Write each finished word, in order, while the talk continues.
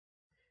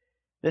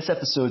This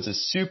episode's a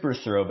super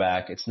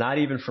throwback. It's not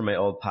even from my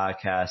old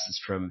podcast. It's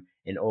from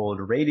an old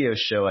radio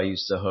show I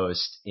used to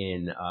host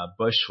in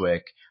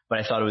Bushwick, but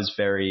I thought it was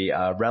very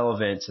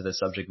relevant to the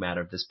subject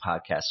matter of this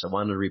podcast, so I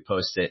wanted to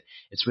repost it.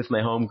 It's with my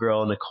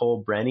homegirl,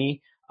 Nicole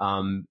Brenny.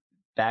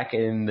 Back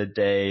in the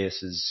day,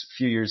 this is a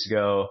few years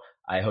ago,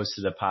 I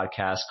hosted a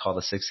podcast called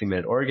The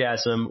 60-Minute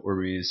Orgasm, where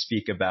we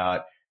speak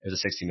about, it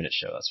was a 60-minute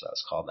show, that's what I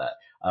was called that.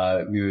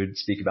 We would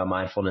speak about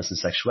mindfulness and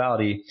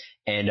sexuality.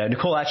 And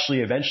Nicole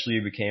actually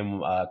eventually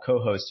became a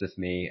co-host with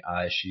me.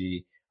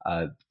 She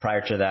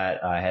prior to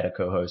that, I had a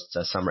co-host,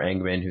 Summer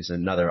Engman, who's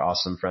another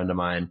awesome friend of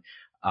mine.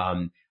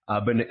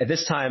 But at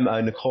this time,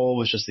 Nicole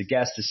was just a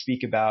guest to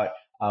speak about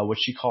what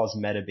she calls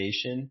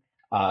meditation,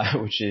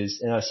 which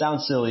is,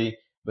 sounds silly,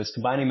 but it's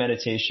combining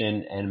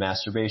meditation and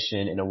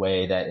masturbation in a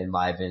way that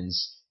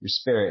enlivens your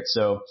spirit.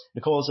 So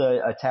Nicole's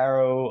a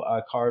tarot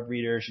card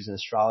reader. She's an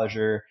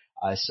astrologer.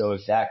 So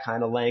if that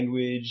kind of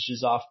language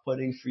is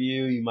off-putting for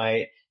you, you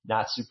might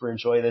not super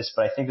enjoy this,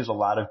 but I think there's a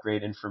lot of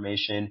great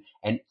information.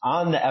 And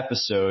on the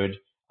episode,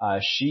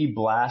 she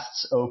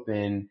blasts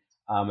open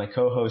my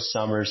co-host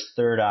Summer's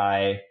third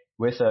eye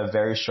with a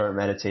very short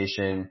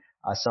meditation.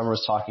 Summer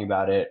was talking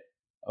about it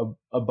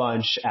a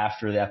bunch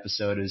after the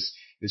episode. It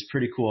was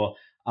pretty cool.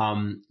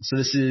 So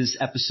this is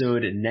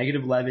episode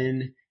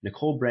 -11,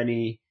 Nicole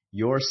Brenny,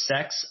 Your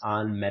Sex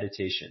on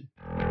Meditation.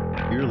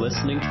 You're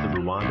listening to the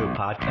Rwando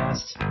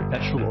podcast,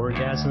 Perpetual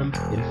Orgasm,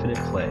 Infinite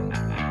Play.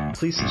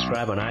 Please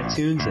subscribe on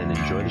iTunes and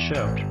enjoy the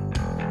show.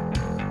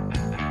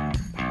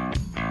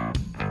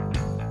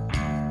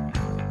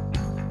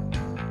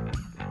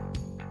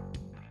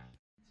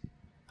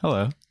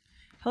 Hello.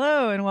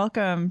 Hello and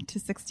welcome to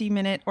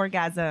 60-Minute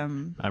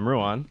Orgasm. I'm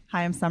Ruwan.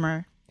 Hi, I'm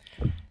Summer.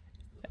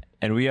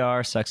 And we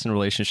are sex and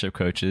relationship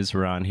coaches.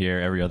 We're on here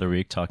every other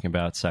week talking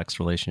about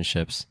sex,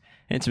 relationships,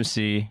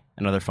 intimacy,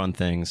 and other fun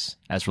things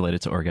as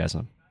related to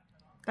orgasm.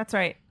 That's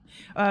right.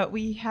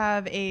 We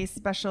have a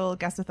special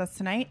guest with us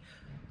tonight.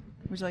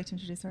 Would you like to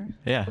introduce her?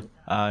 Yeah.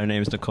 Her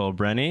name is Nicole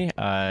Brenny.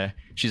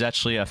 She's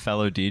actually a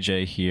fellow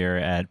DJ here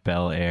at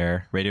Bel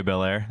Air, Radio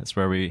Bel Air. That's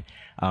where we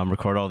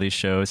record all these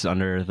shows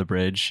under the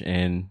bridge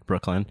in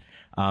Brooklyn.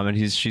 And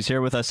she's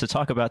here with us to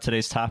talk about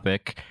today's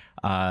topic,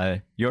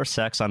 your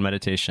sex on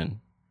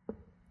meditation.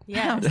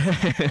 Yes.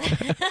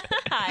 Hi.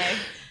 Hi,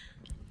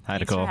 Thanks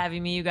Nicole. for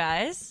having me, you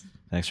guys.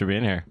 Thanks for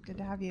being here. Good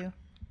to have you.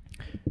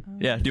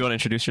 Yeah. Do you want to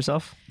introduce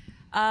yourself?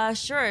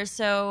 Sure.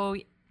 So,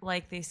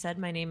 like they said,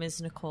 my name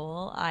is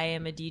Nicole. I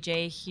am a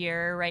DJ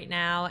here right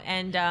now.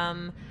 And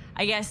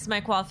I guess my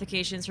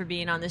qualifications for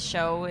being on this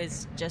show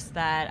is just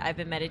that I've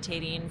been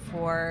meditating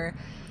for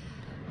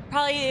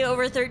probably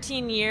over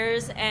 13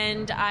 years,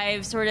 and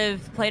I've sort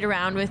of played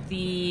around with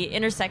the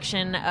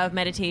intersection of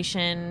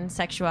meditation,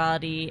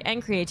 sexuality,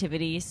 and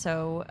creativity.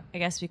 So I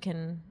guess we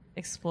can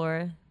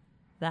explore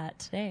that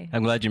today.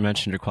 I'm glad you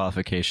mentioned your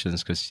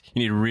qualifications because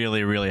you need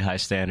really, really high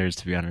standards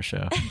to be on our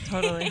show.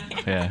 Totally.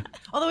 Yeah.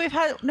 Although we've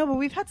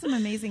had some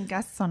amazing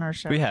guests on our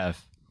show. We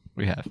have.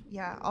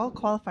 Yeah, all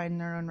qualified in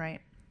their own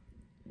right.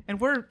 And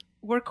we're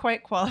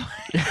quite qualified.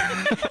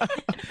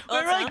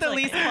 We're like the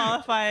least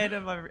qualified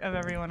of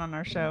everyone on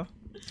our show.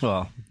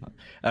 Well,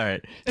 all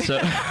right.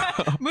 So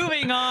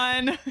moving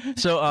on.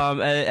 So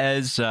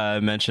as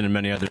mentioned in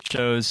many other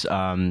shows,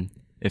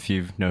 if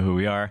you know who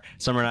we are,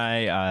 Summer and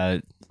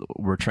I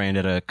were trained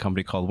at a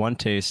company called One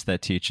Taste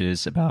that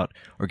teaches about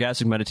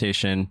orgasmic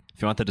meditation.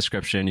 If you want the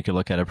description, you can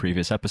look at a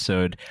previous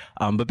episode.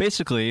 But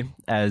basically,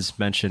 as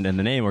mentioned in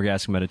the name,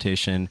 orgasmic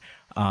meditation,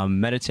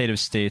 meditative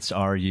states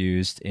are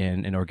used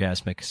in an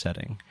orgasmic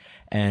setting.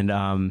 And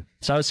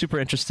so I was super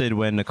interested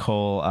when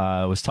Nicole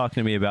was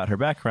talking to me about her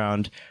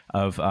background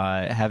of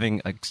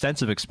having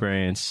extensive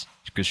experience,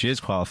 because she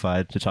is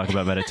qualified to talk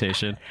about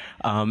meditation,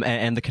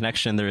 and the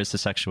connection there is to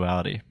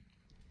sexuality.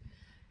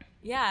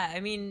 Yeah, I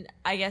mean,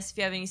 I guess if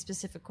you have any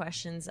specific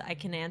questions, I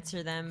can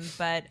answer them.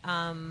 But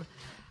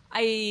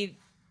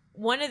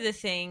one of the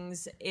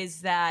things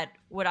is that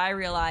what I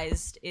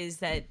realized is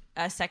that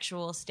a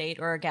sexual state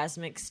or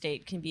orgasmic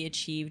state can be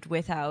achieved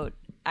without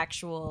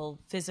actual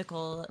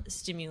physical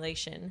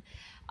stimulation.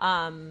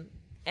 And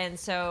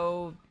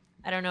so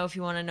I don't know if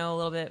you want to know a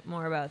little bit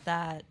more about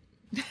that.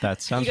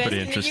 That sounds pretty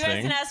interesting. You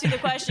guys can ask me the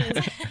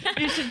questions.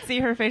 You should see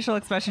her facial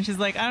expression. She's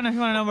like, I don't know if you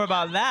want to know more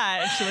about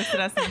that. And she looks at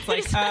us and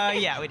it's like,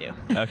 yeah, we do.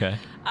 Okay.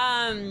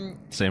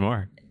 Say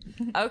more.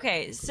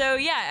 Okay. So,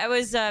 yeah, I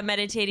was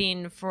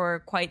meditating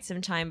for quite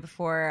some time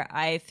before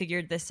I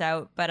figured this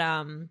out. But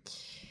I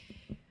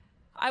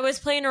was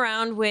playing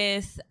around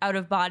with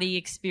out-of-body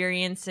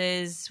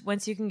experiences.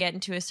 Once you can get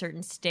into a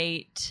certain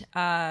state,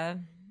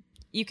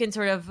 you can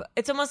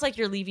it's almost like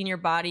you're leaving your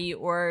body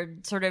or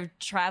sort of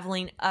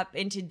traveling up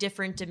into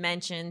different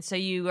dimensions. So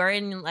you are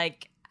in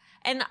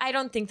and I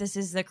don't think this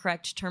is the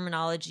correct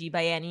terminology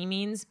by any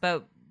means,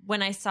 but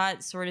when I saw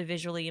it sort of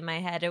visually in my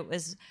head, it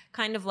was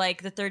kind of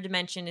like the third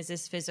dimension is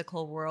this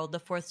physical world. The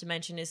fourth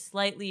dimension is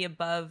slightly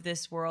above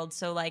this world.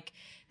 So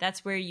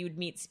that's where you'd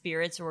meet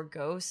spirits or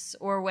ghosts.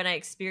 Or when I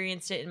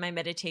experienced it in my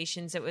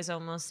meditations, it was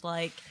almost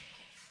like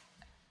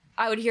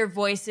I would hear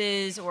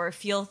voices or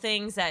feel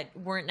things that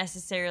weren't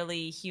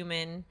necessarily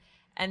human.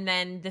 And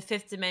then the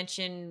fifth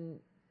dimension,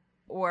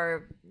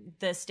 or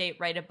the state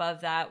right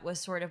above that, was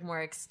sort of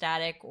more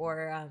ecstatic,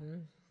 or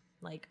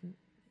like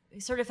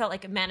it sort of felt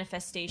like a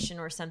manifestation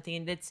or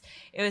something. It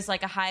was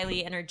like a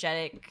highly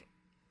energetic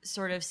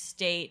sort of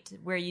state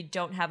where you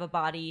don't have a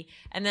body.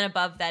 And then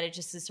above that, it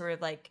just is sort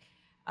of like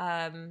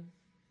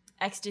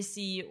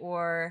ecstasy,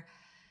 or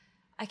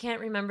I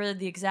can't remember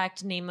the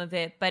exact name of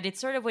it, but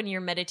it's sort of when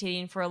you're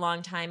meditating for a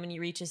long time and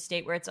you reach a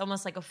state where it's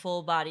almost like a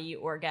full body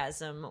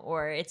orgasm,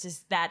 or it's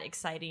just that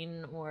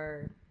exciting,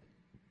 or,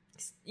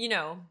 you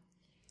know,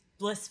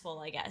 blissful,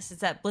 I guess.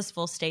 It's that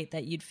blissful state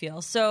that you'd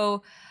feel.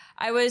 So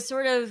I was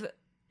sort of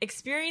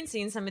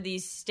experiencing some of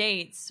these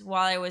states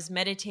while I was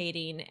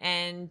meditating,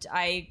 and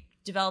I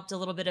developed a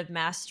little bit of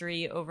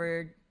mastery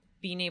over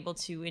being able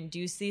to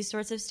induce these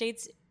sorts of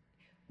states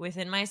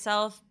within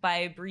myself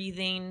by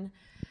breathing.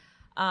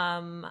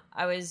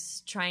 I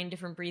was trying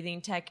different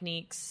breathing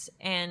techniques,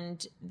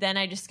 and then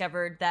I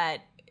discovered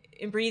that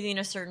in breathing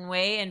a certain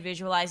way and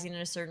visualizing in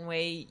a certain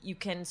way, you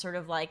can sort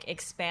of like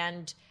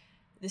expand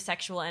the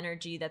sexual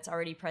energy that's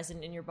already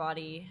present in your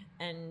body.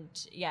 And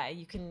yeah,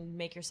 you can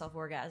make yourself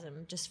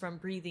orgasm just from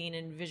breathing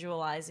and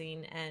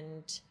visualizing,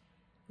 and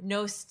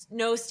no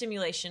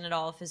stimulation at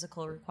all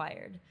physical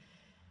required.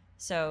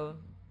 So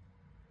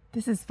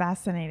this is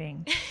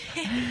fascinating.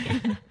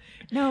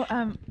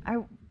 No,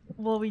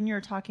 well, when you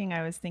were talking,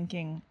 I was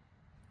thinking,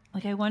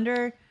 like, I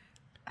wonder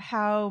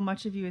how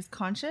much of you is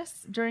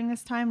conscious during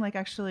this time, like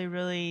actually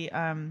really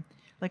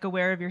like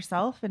aware of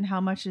yourself, and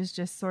how much is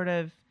just sort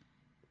of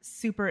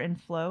super in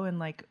flow and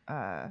like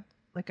a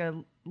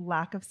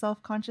lack of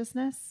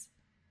self-consciousness.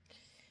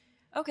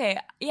 Okay.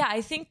 Yeah,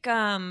 I think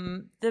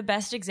the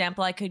best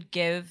example I could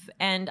give,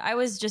 and I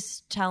was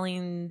just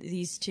telling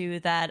these two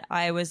that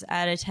I was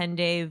at a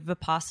 10-day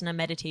Vipassana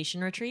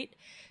meditation retreat.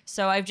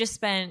 So I've just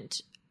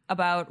spent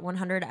about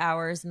 100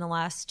 hours in the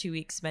last 2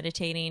 weeks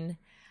meditating,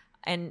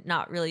 and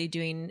not really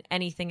doing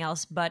anything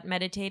else but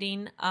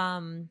meditating.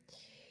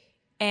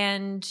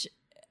 And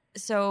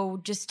so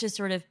just to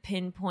sort of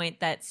pinpoint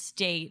that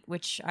state,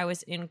 which I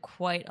was in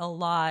quite a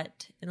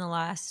lot in the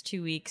last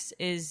 2 weeks,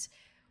 is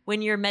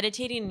when you're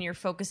meditating and you're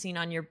focusing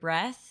on your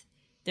breath,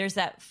 there's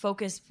that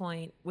focus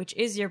point, which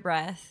is your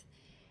breath.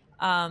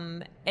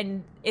 And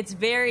it's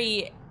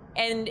very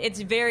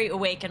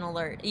awake and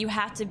alert. You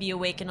have to be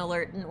awake and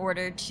alert in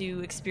order to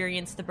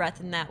experience the breath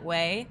in that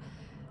way.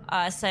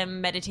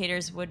 Some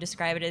meditators would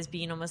describe it as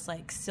being almost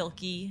like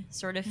silky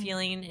sort of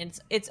feeling.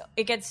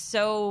 It gets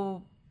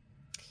so,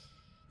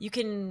 you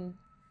can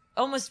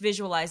almost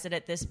visualize it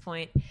at this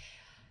point.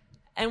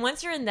 And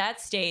once you're in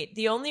that state,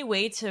 the only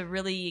way to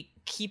really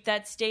keep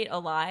that state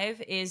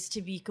alive is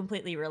to be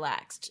completely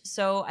relaxed.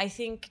 So I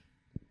think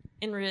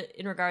in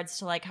regards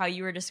to like how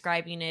you were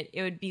describing it,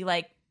 it would be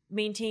like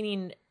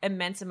maintaining an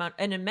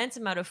immense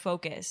amount of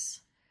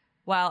focus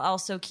while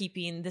also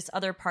keeping this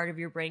other part of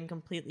your brain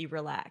completely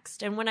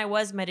relaxed. And when I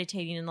was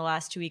meditating in the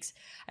last 2 weeks,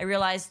 I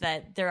realized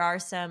that there are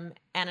some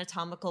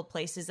anatomical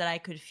places that I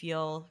could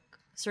feel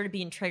sort of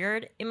being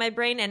triggered in my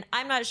brain. And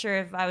I'm not sure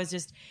if I was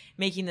just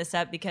making this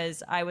up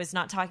because I was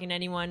not talking to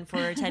anyone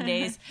for 10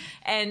 days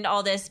and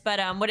all this. But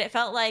what it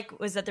felt like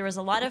was that there was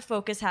a lot of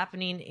focus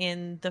happening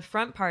in the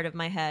front part of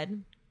my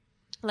head,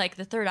 like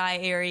the third eye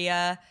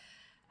area,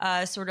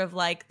 sort of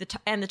like the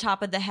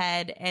top of the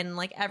head, and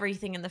like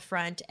everything in the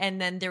front. And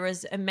then there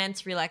was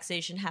immense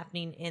relaxation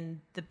happening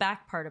in the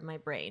back part of my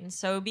brain.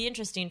 So it'd be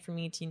interesting for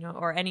me to,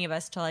 or any of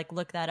us to like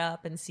look that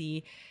up and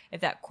see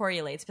if that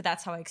correlates. But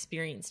that's how I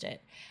experienced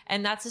it.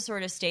 And that's the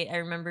sort of state I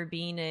remember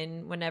being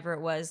in whenever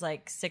it was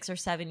like 6 or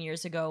 7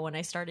 years ago, when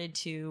I started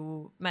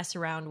to mess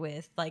around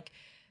with like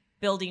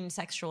building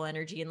sexual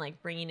energy and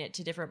like bringing it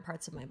to different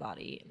parts of my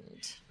body.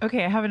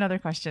 Okay, I have another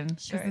question,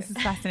 because Sure. this is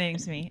fascinating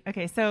to me.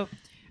 Okay, so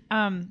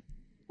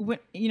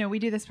we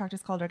do this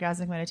practice called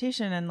orgasmic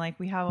meditation, and like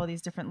we have all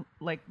these different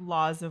like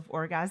laws of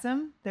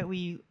orgasm that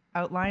we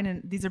outline,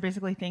 and these are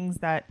basically things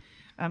that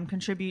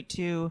contribute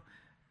to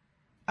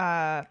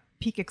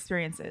peak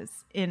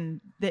experiences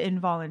in the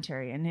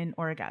involuntary and in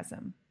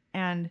orgasm.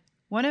 And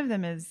one of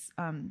them is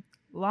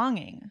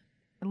longing.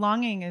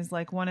 Longing is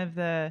like one of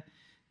the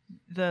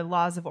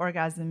laws of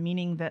orgasm,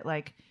 meaning that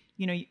like,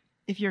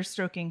 if you're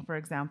stroking, for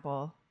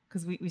example,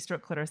 because we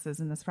stroke clitorises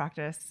in this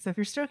practice. So if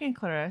you're stroking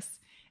clitoris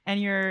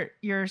and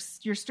you're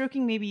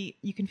stroking, maybe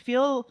you can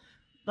feel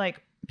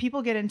like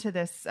people get into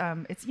this.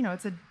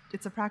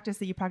 It's a practice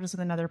that you practice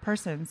with another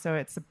person, so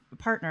it's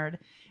partnered,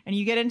 and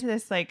you get into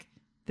this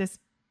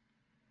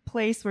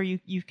place where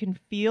you can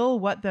feel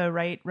what the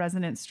right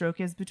resonant stroke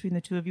is between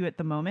the two of you at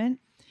the moment.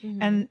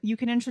 Mm-hmm. And you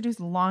can introduce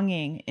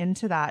longing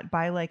into that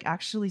by like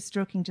actually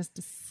stroking just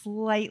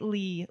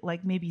slightly,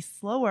 like maybe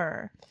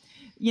slower,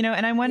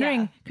 and I'm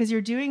wondering, because you're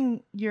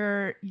doing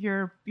your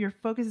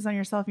focus is on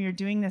yourself and you're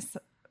doing this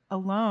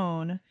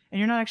alone and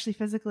you're not actually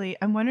physically,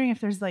 I'm wondering if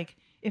there's like,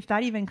 if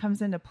that even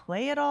comes into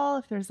play at all,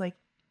 if there's like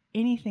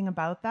anything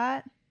about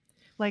that,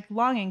 like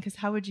longing, because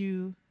how would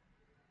you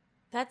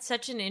That's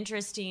such an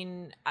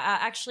interesting,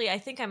 actually, I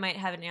think I might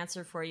have an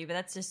answer for you, but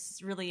that's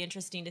just really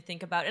interesting to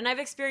think about. And I've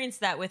experienced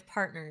that with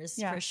partners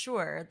for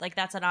sure. Like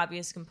that's an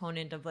obvious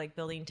component of like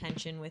building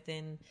tension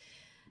within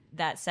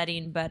that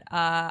setting. But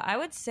I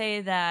would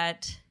say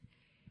that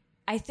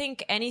I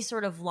think any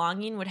sort of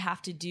longing would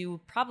have to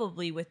do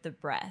probably with the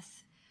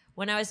breath.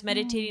 When I was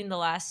meditating the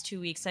last 2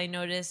 weeks, I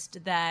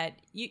noticed that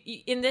you,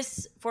 in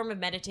this form of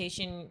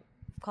meditation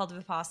called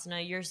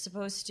Vipassana, you're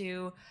supposed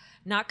to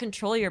not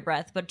control your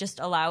breath, but just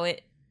allow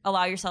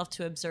yourself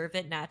to observe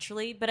it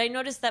naturally. But I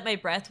noticed that my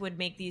breath would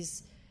make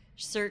these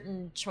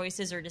certain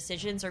choices or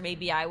decisions, or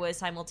maybe I was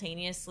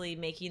simultaneously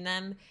making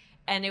them,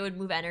 and it would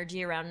move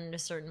energy around in a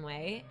certain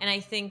way. And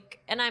I think,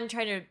 and I'm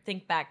trying to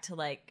think back to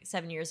like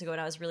 7 years ago when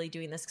I was really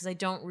doing this, because I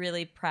don't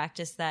really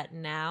practice that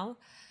now.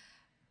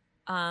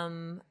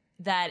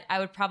 That it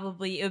would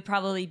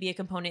probably be a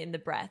component in the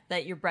breath,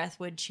 that your breath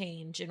would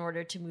change in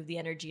order to move the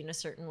energy in a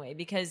certain way,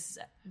 because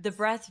the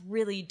breath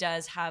really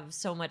does have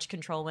so much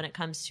control when it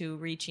comes to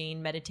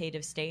reaching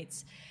meditative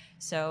states.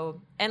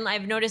 So, and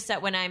I've noticed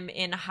that when I'm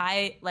in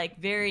high, like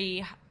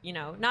very,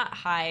 not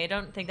high, I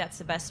don't think that's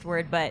the best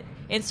word, but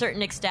in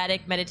certain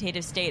ecstatic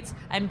meditative states,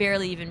 I'm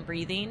barely even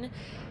breathing.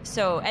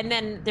 So, and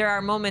then there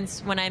are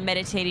moments when I'm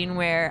meditating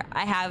where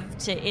I have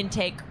to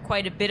intake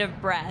quite a bit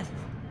of breath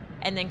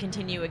and then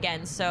continue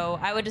again. So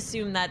I would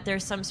assume that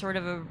there's some sort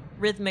of a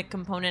rhythmic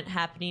component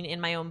happening in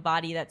my own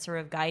body that's sort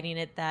of guiding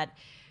it, that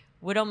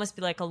would almost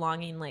be like a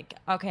longing, like,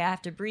 okay, I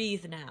have to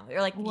breathe now, or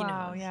like,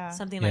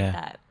 something like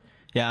that.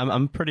 Yeah,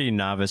 I'm pretty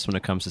novice when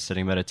it comes to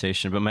sitting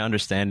meditation, but my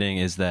understanding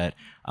is that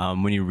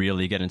when you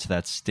really get into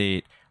that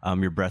state,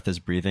 your breath is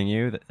breathing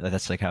you.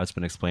 That's like how it's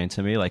been explained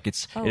to me. Like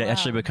it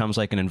actually becomes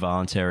like an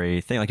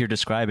involuntary thing, like you're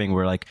describing,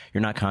 where like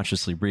you're not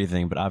consciously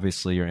breathing, but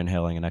obviously you're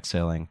inhaling and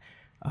exhaling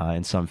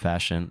in some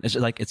fashion. It's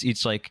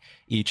like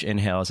each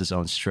inhale is its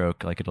own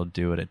stroke. Like it'll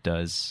do what it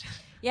does.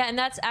 Yeah, and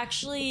that's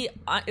actually,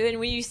 and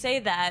when you say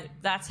that,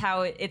 that's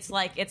how it's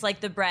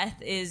like the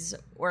breath is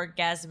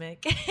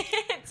orgasmic.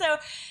 So,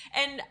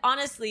 and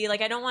honestly,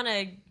 like I don't want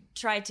to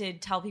try to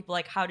tell people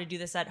like how to do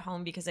this at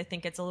home, because I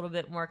think it's a little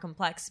bit more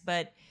complex,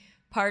 but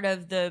part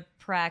of the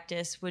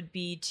practice would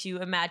be to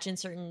imagine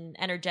certain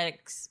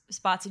energetic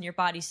spots in your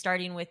body,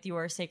 starting with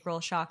your sacral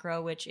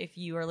chakra, which if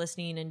you are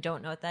listening and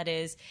don't know what that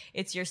is,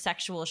 it's your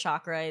sexual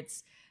chakra.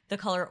 It's the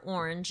color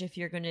orange if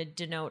you're going to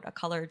denote a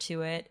color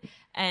to it.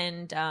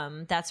 And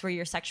that's where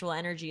your sexual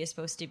energy is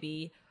supposed to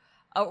be.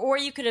 Or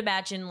you could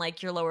imagine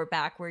like your lower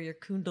back, where your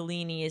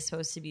kundalini is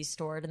supposed to be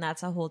stored, and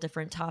that's a whole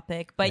different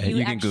topic. But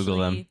you can Google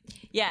them.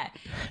 Yeah,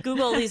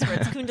 Google these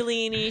words: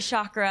 kundalini,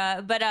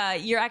 chakra.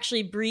 But you're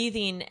actually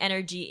breathing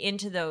energy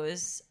into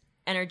those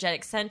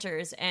energetic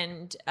centers,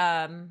 and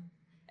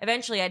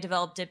eventually I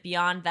developed it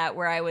beyond that,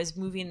 where I was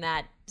moving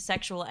that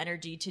sexual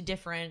energy to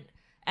different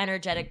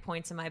energetic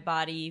points in my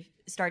body,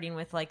 starting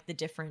with like the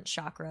different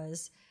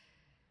chakras,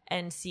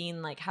 and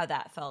seeing like how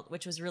that felt,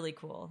 which was really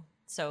cool.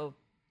 So.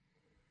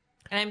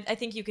 And I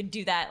think you could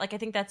do that. Like, I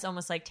think that's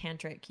almost like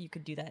tantric. You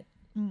could do that.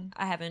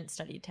 I haven't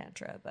studied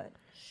tantra, but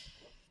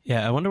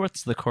yeah, I wonder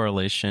what's the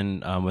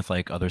correlation with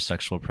like other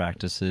sexual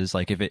practices.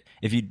 Like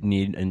if you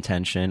need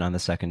intention on the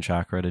second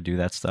chakra to do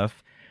that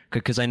stuff.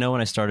 Because I know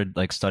when I started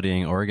like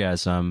studying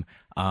orgasm,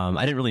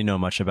 I didn't really know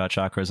much about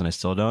chakras, and I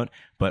still don't.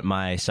 But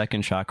my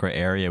second chakra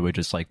area would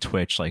just like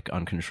twitch like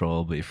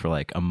uncontrollably for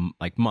like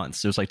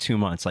months. It was like 2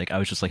 months. Like I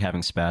was just like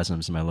having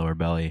spasms in my lower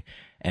belly.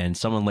 And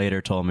someone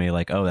later told me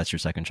like, "Oh, that's your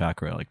second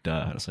chakra." Like,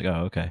 duh. I was like,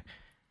 "Oh, okay."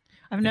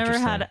 I've never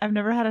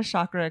had a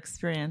chakra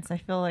experience. I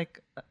feel like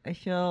I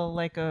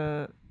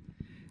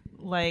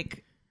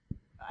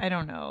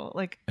don't know,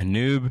 like a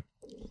noob.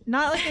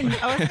 Not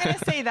like I was gonna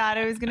say that.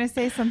 I was gonna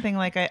say something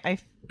like I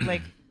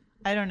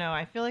don't know.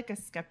 I feel like a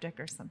skeptic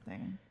or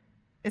something.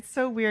 It's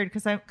so weird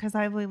because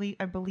I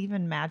believe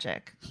in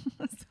magic.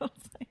 So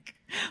it's like,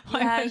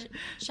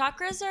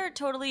 chakras are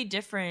totally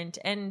different,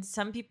 and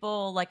some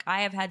people, like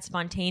I have had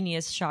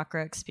spontaneous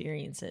chakra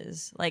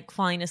experiences, like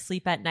falling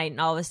asleep at night,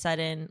 and all of a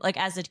sudden, like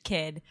as a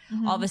kid,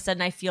 all of a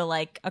sudden I feel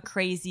like a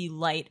crazy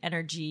light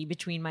energy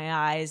between my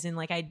eyes, and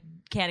like I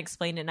can't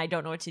explain it, and I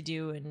don't know what to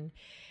do, and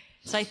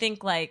so I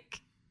think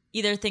like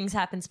either things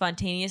happen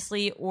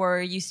spontaneously, or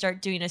you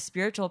start doing a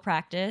spiritual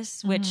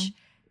practice, which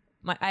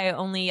I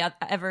only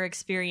ever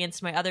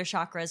experienced my other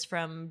chakras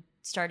from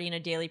starting a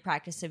daily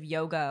practice of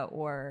yoga,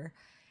 or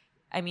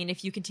I mean,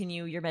 if you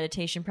continue your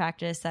meditation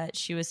practice that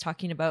she was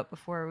talking about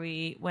before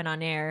we went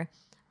on air,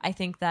 I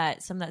think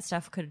that some of that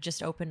stuff could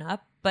just open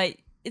up. But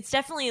it's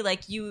definitely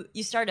like you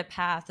start a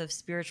path of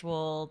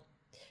spiritual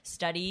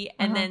study,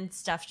 and then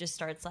stuff just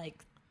starts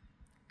like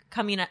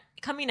coming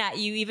at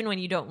you even when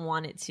you don't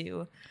want it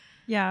to.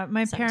 Yeah,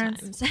 my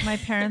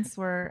parents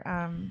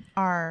were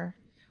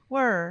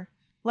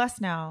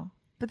less now,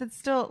 but it's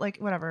still like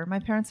whatever. My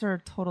parents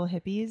are total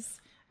hippies,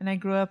 and I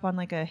grew up on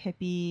like a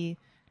hippie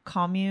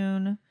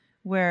commune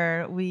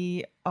where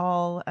we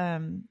all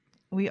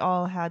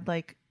had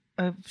like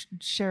a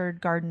shared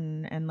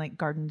garden and like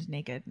gardened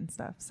naked and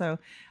stuff. So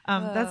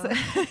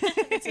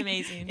that's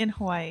amazing in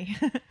Hawaii.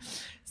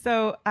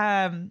 So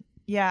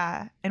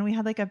Yeah, and we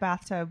had like a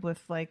bathtub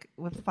with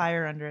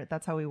fire under it.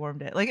 That's how we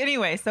warmed it. Like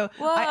anyway, so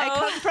I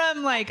come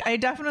from like I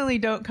definitely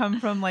don't come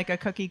from like a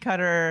cookie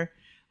cutter.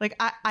 Like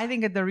I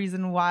think that the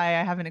reason why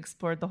I haven't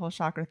explored the whole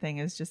chakra thing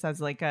is just as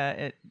like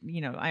I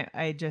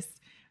just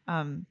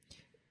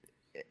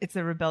it's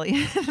a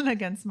rebellion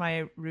against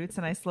my roots,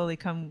 and I slowly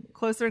come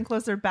closer and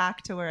closer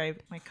back to where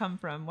I come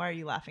from. Why are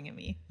you laughing at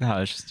me?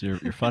 No, it's just you're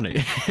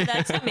funny.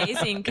 That's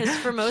amazing, because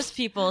for most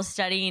people,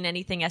 studying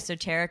anything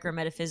esoteric or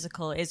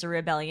metaphysical is a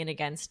rebellion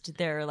against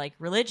their like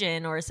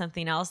religion or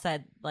something else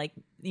that like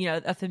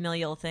a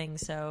familial thing.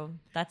 So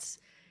that's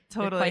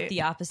totally quite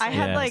the opposite. I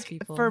had like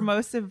people. For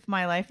most of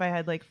my life, I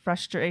had like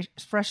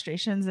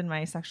frustrations in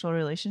my sexual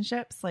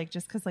relationships, like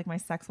just because like my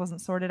sex wasn't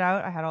sorted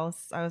out. I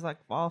was like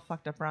all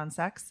fucked up around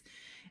sex,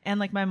 and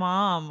like my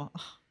mom,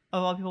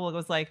 of all people,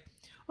 was like,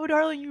 "Oh,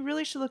 darling, you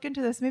really should look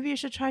into this. Maybe you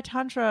should try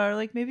tantra, or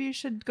like maybe you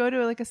should go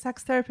to like a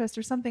sex therapist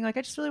or something. Like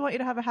I just really want you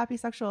to have a happy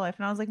sexual life."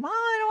 And I was like, "Mom,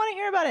 I don't want to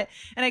hear about it."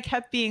 And I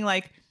kept being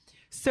like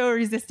so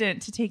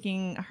resistant to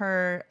taking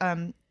her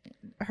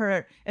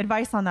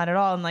advice on that at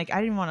all, and like I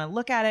didn't want to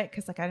look at it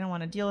because like I didn't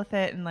want to deal with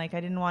it, and like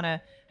I definitely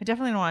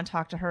didn't want to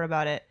talk to her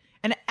about it.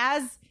 And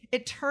as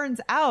it turns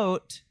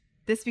out,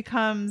 this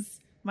becomes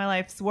my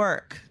life's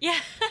work. Yeah.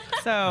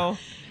 So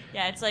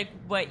yeah, it's like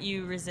what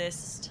you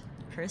resist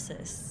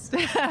persists.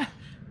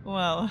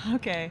 well,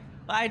 okay.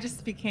 Well, I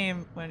just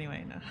became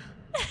anyway. No.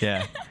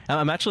 Yeah,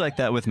 I'm actually like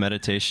that with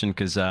meditation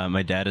because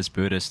my dad is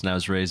Buddhist and I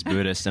was raised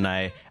Buddhist, and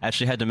I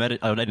actually had to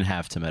meditate. I didn't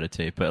have to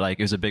meditate, but like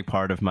it was a big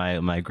part of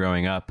my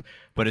growing up.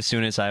 But as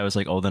soon as I was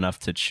like old enough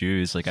to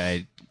choose, like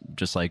I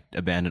just like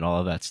abandoned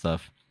all of that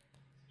stuff.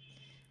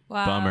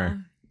 Wow.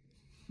 Bummer,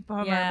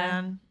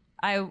 man.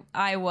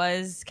 I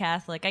was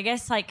Catholic. I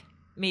guess like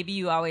maybe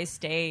you always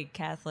stay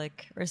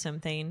Catholic or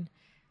something.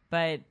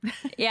 But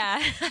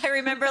yeah, I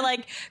remember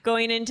like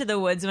going into the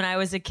woods when I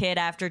was a kid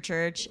after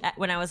church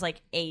when I was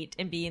like 8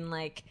 and being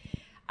like,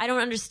 I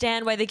don't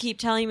understand why they keep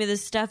telling me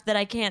this stuff that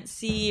I can't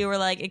see or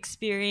like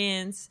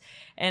experience.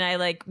 And I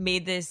like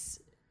made this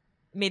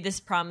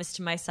promise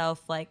to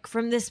myself, like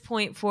from this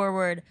point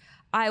forward,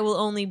 I will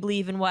only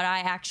believe in what I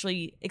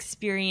actually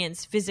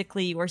experience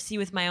physically or see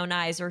with my own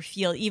eyes or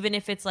feel, even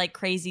if it's like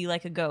crazy,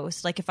 like a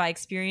ghost. Like if I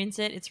experience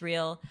it, it's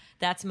real.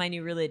 That's my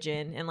new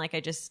religion. And like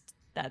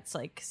that's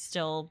like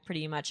still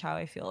pretty much how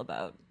I feel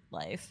about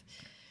life.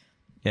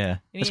 Yeah,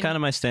 it's kind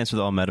of my stance with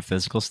all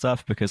metaphysical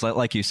stuff because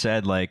like you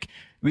said, like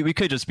we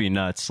could just be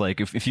nuts. Like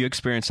if you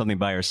experience something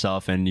by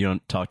yourself and you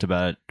don't talk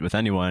about it with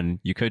anyone,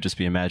 you could just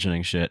be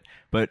imagining shit.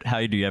 But how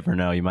do you ever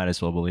know? You might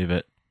as well believe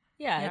it.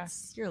 Yeah,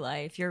 it's your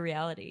life, your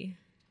reality.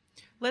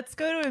 Let's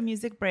go to a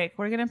music break.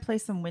 We're going to play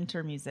some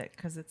winter music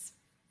because it's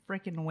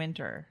freaking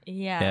winter.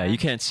 Yeah. Yeah, you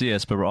can't see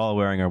us, but we're all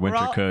wearing our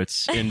winter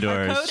coats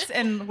indoors. Our coats,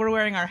 and we're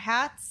wearing our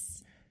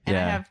hats. And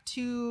yeah. I have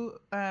 2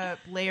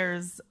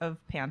 layers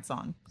of pants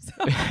on.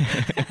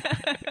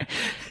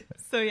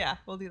 So yeah,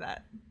 we'll do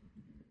that.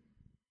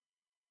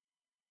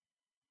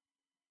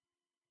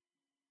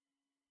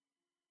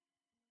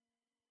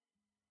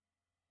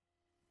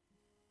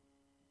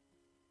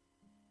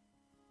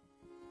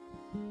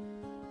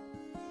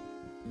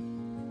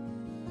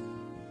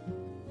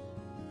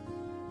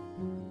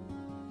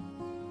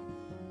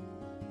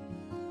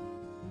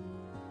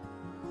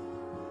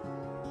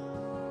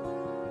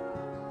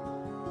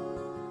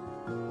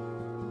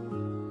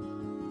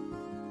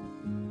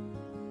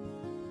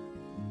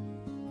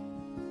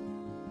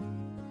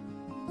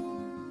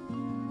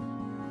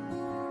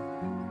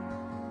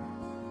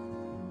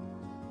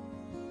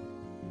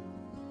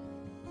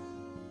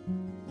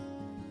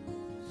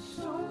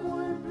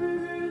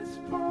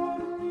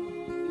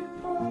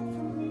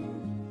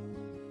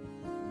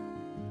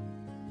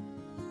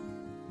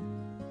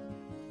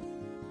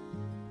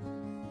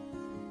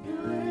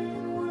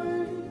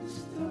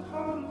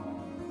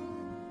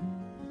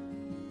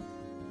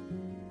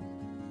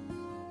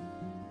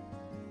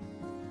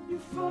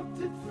 Fucked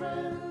it,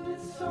 friend,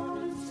 it's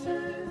on its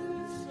head,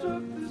 it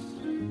struck the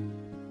street.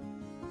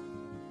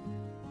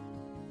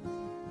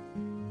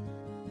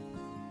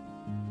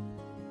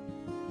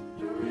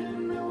 You're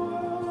in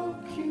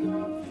Milwaukee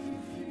off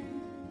your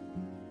feet.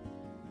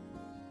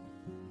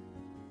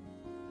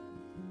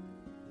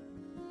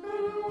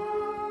 And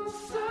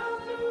once I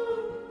knew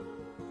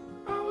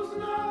I was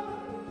not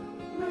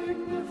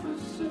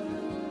magnificent.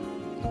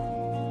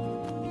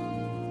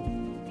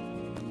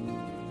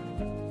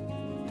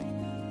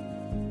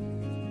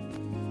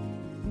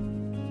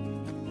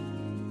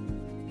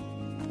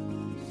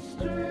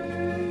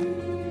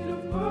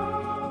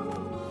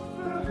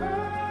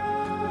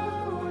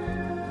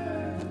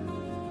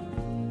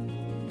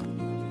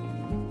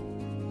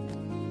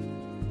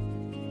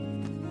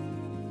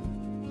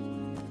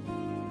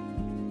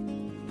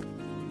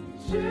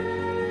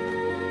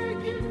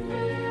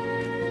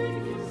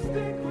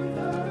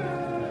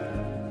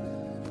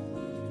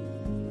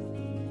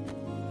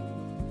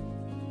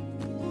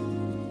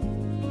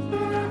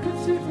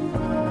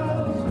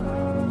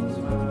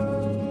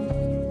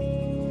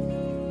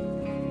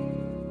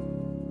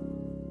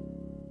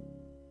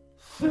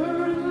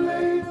 Third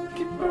lake,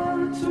 it burns.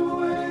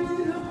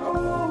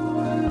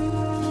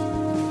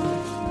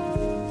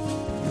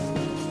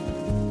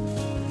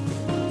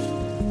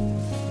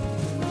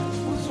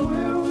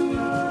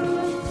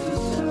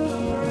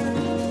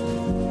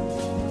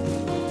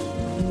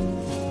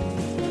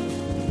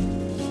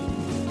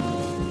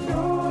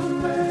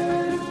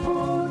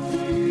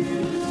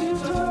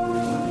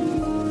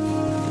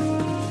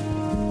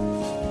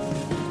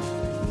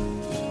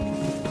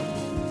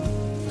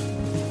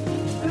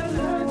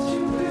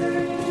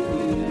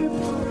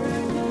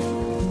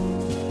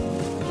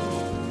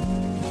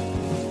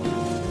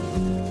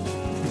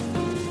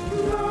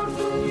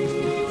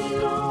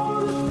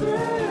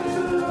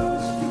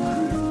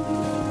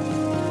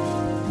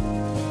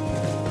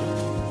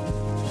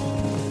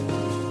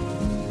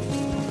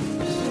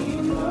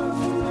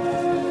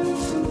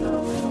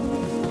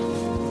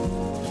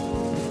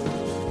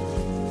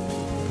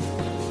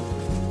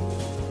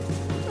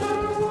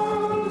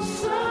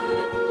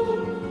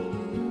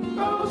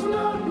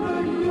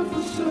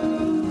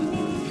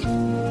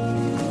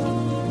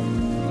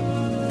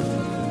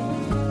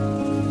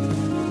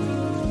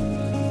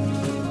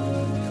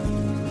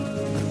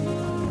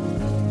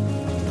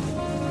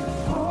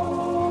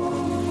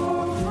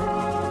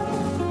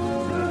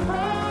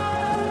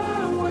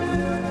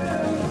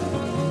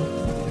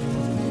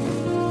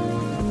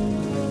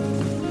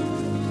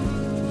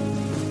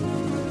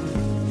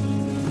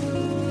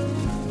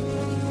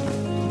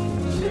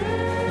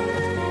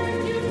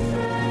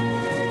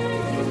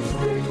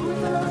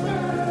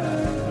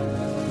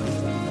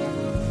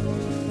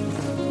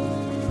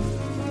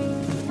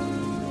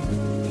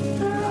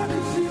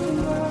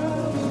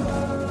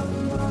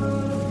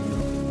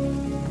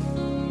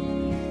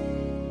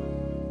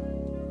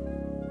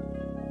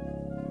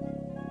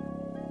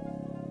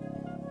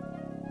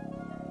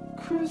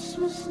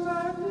 Christmas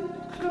night,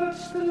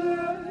 clutch the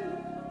light,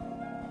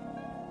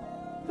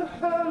 the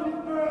hollow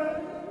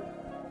bright.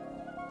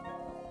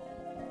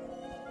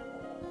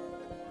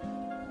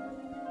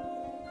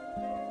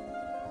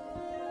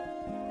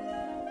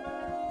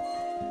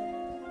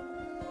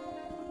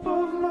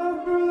 Above my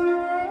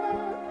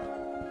brother,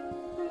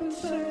 and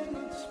saying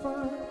it's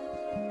fine.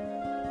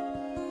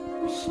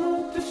 We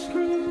smoked the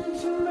screen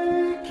to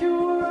make you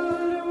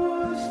what it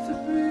was to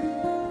be.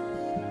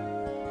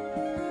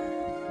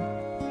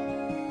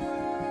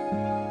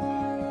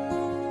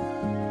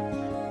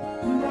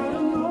 And I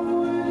don't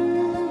know it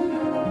in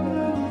our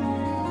memory.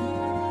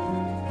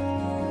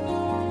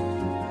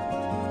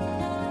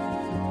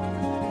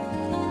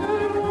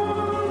 And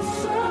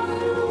once I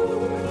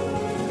knew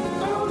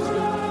I was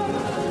not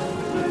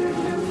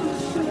making for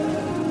sad.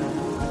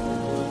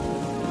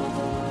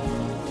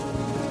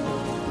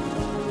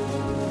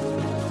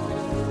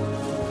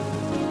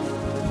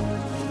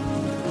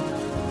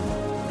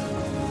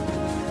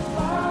 I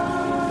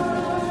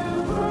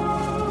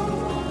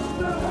broke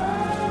the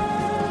highway.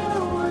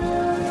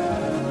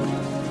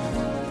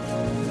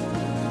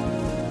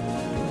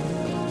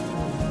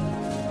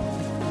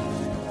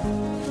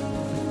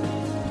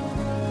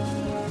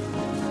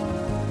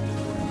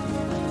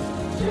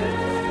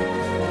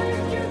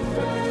 Take it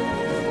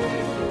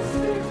back and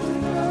stick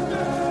with my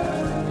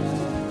eyes.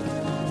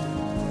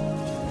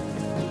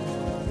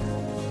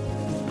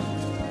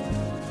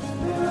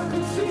 And I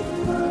can see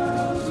for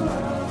miles,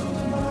 miles,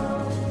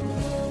 miles.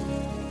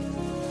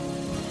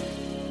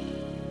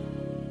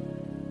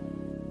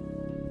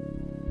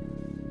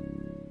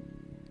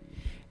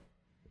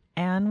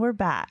 And we're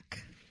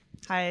back.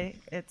 Hi,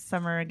 it's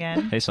Summer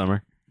again. Hey,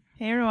 Summer.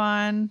 Hey,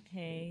 everyone.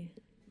 Hey.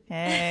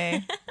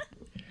 Hey.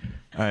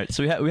 All right,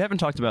 so we haven't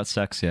talked about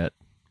sex yet.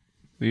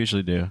 We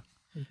usually do.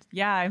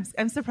 Yeah,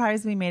 I'm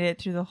surprised we made it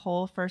through the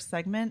whole first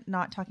segment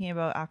not talking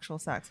about actual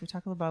sex. We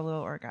talked about a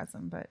little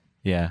orgasm, but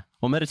Yeah.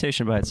 Well,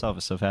 meditation by itself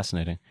is so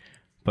fascinating.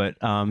 But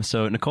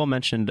so Nicole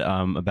mentioned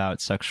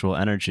about sexual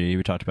energy.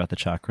 We talked about the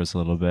chakras a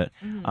little bit.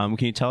 Can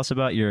you tell us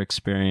about your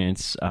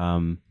experience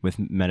with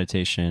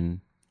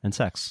meditation and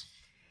sex?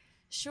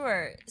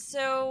 Sure.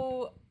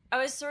 So I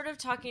was sort of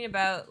talking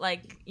about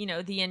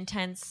the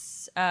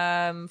intense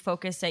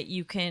focus that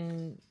you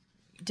can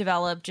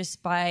develop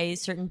just by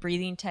certain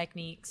breathing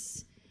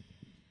techniques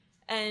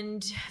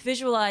and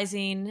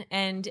visualizing.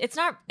 And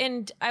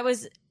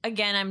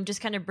I'm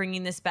just kind of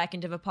bringing this back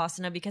into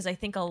Vipassana because I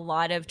think a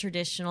lot of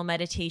traditional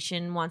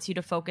meditation wants you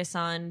to focus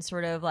on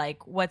sort of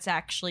like what's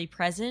actually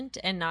present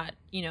and not,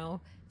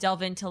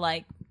 delve into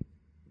like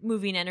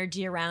moving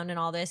energy around and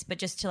all this, but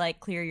just to like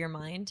clear your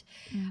mind.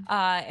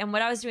 And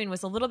what I was doing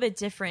was a little bit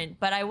different,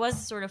 but I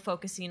was sort of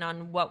focusing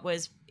on what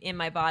was in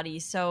my body.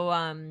 So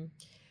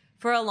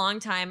for a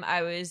long time,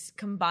 I was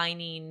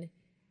combining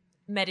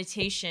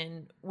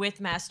meditation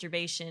with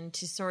masturbation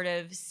to sort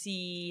of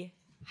see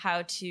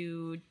how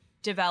to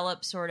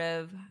develop sort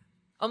of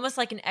almost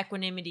like an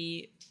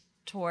equanimity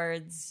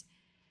towards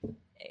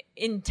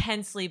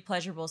intensely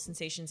pleasurable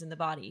sensations in the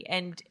body.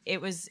 And it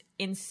was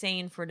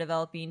insane for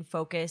developing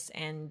focus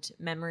and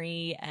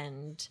memory.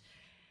 And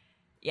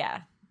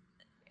yeah,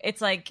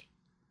 it's like,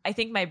 I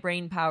think my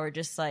brain power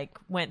just like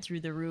went through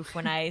the roof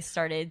when I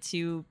started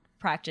to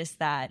practice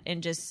that.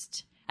 And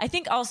just, I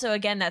think also,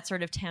 again, that's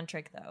sort of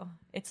tantric though.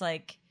 It's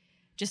like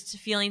just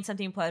feeling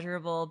something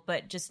pleasurable,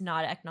 but just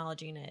not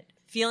acknowledging it,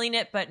 feeling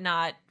it, but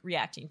not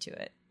reacting to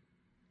it.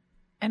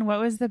 and what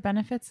was the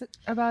benefits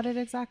about it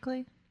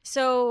exactly?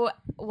 So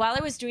while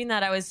I was doing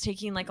that, I was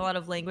taking like a lot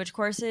of language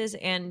courses,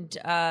 and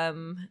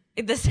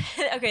this is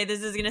going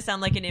to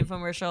sound like an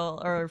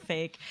infomercial or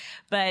fake,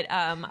 but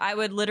I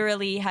would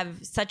literally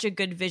have such a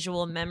good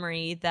visual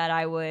memory that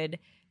I would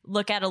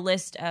look at a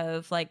list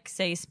of like,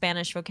 say,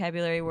 Spanish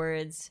vocabulary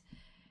words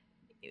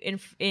in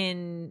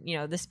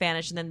the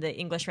Spanish and then the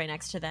English right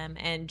next to them,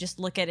 and just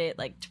look at it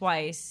like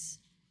twice,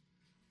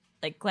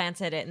 like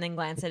glance at it and then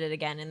glance at it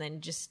again, and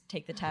then just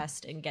take the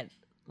test and get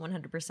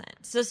 100%.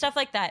 So stuff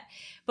like that.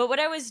 But what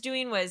I was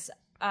doing was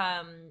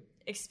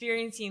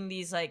experiencing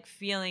these like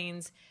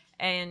feelings,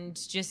 and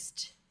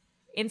just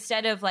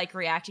instead of like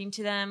reacting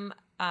to them,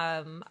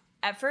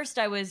 at first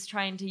I was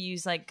trying to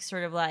use like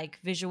sort of like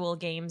visual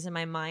games in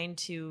my mind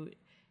to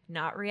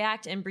not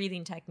react, and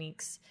breathing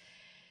techniques.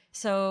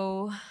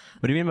 So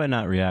What do you mean by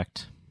not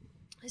react?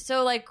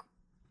 So like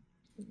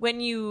when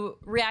you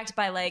react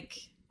by like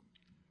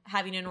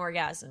having an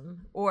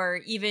orgasm,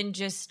 or even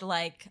just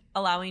like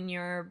allowing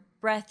your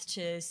breath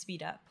to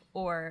speed up,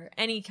 or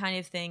any kind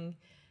of thing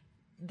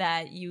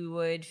that you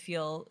would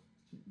feel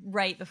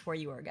right before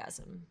you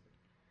orgasm.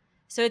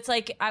 So it's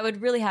like I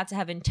would really have to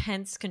have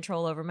intense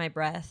control over my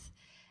breath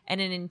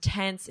and an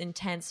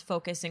intense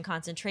focus and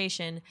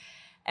concentration.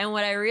 And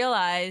what I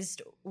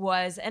realized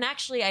was, and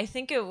actually I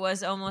think it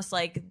was almost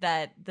like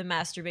that the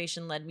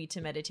masturbation led me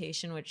to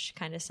meditation, which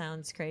kind of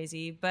sounds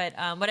crazy. But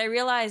what I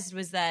realized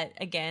was that,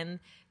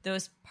 again,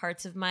 those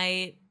parts of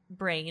my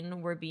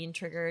brain were being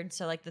triggered.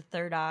 So like the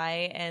third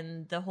eye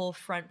and the whole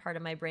front part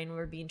of my brain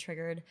were being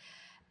triggered.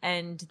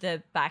 and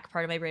the back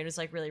part of my brain was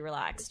like really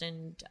relaxed,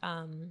 and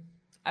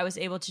I was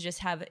able to just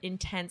have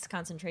intense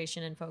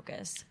concentration and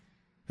focus.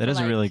 That is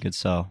like, a really good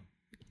sell.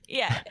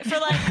 Yeah,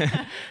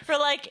 for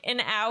like an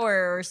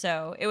hour or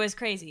so. It was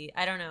crazy.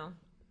 I don't know.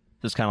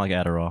 Just kind of like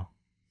Adderall.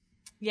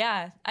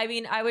 Yeah, I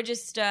mean, I would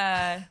just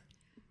I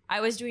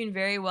was doing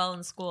very well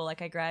in school.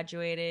 Like I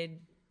graduated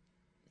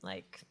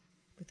like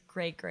with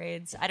great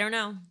grades. I don't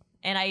know.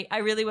 And I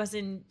really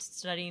wasn't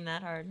studying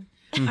that hard.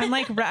 I'm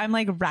like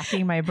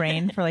racking my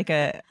brain for like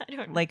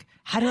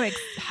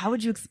how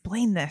would you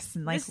explain this,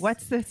 and like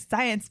what's the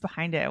science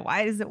behind it?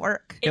 Why does it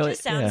work? It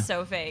just sounds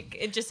so fake.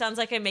 It just sounds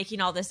like I'm making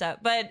all this up.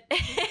 But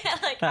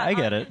like I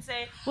get it.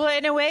 Well,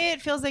 in a way,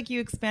 it feels like you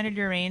expanded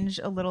your range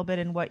a little bit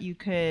in what you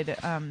could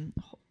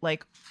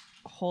like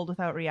hold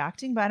without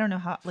reacting. But I don't know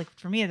how. Like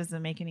for me, it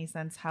doesn't make any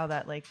sense how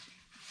that like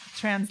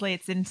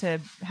translates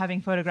into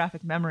having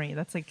photographic memory.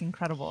 That's like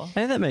incredible. I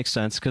think that makes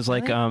sense because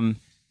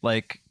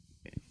like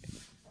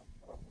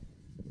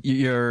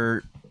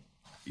your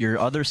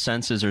other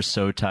senses are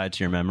so tied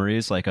to your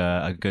memories. Like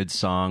a good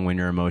song when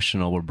you're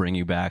emotional will bring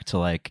you back to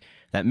like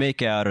that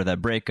makeout or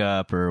that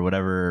breakup or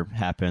whatever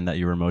happened that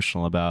you were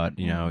emotional about,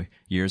 you know,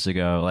 years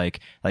ago.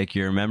 Like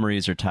your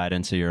memories are tied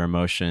into your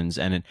emotions,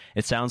 and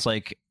it sounds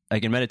like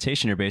in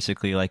meditation, you're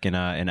basically like in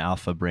an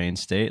alpha brain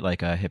state,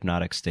 like a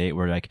hypnotic state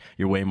where like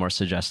you're way more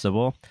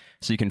suggestible.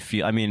 So you can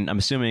feel, I mean, I'm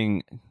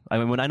assuming,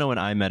 when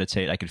I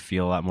meditate, I could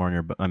feel a lot more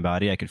in my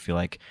body. I could feel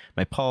like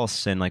my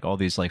pulse and like all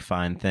these like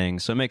fine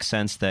things. So it makes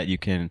sense that you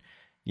can,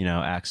 you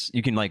know,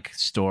 you can like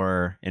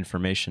store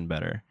information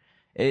better.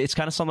 It's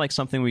kind of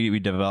something we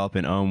develop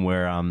in Om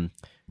where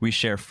we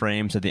share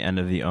frames at the end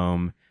of the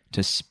Om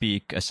to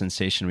speak a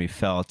sensation we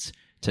felt,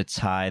 to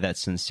tie that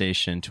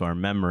sensation to our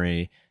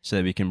memory so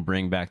that we can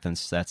bring back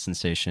that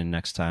sensation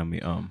next time we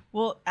Om.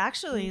 Well,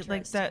 actually,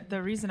 like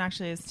the reason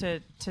actually is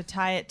to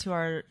tie it to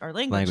our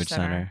language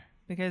center.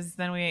 Because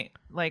then we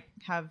like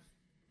have,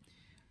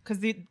 because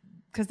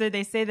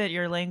they say that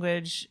your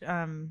language,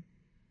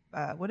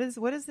 what is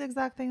the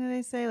exact thing that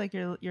they say? Like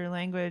your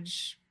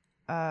language,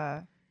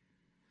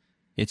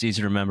 it's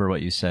easier to remember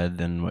what you said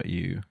than what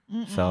you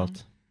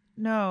felt.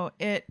 No,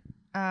 it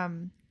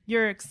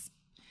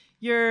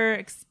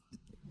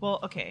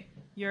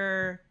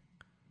your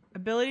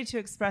ability to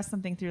express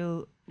something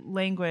through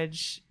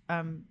language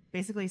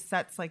basically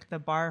sets like the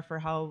bar for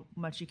how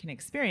much you can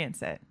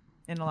experience it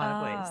in a lot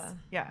of ways.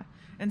 Yeah.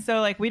 And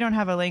so like we don't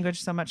have a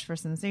language so much for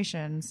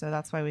sensation, so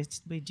that's why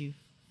we do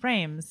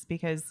frames,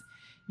 because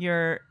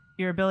your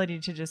ability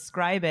to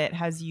describe it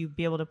has you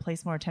be able to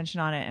place more attention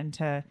on it and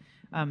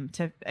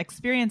to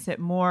experience it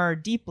more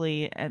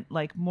deeply and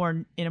like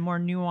more in a more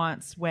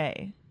nuanced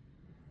way.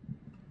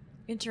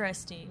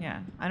 Interesting.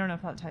 Yeah. I don't know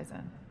if that ties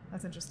in.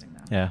 That's interesting,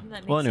 though. Yeah.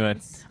 Well, anyway,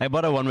 sense. I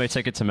bought a one-way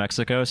ticket to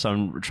Mexico, so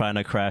I'm trying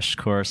to crash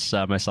course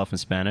myself in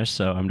Spanish.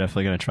 So I'm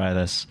definitely going to try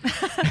this.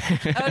 Oh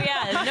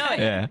yeah, no.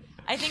 Yeah.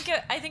 I think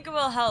it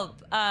will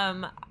help.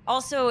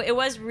 Also, it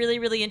was really,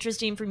 really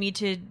interesting for me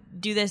to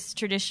do this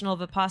traditional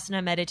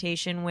Vipassana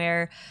meditation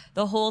where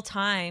the whole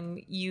time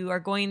you are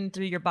going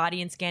through your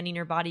body and scanning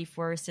your body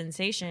for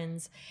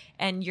sensations,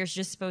 and you're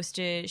just supposed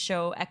to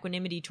show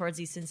equanimity towards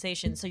these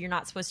sensations. So you're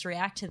not supposed to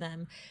react to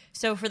them.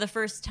 So for the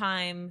first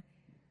time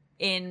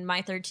in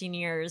my 13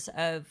 years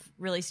of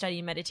really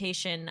studying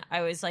meditation,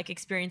 I was like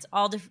experiencing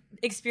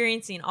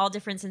all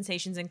different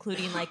sensations,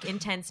 including like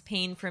intense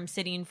pain from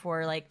sitting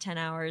for like 10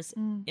 hours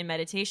in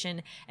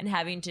meditation and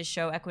having to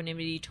show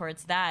equanimity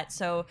towards that.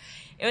 So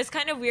it was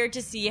kind of weird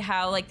to see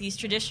how like these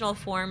traditional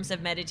forms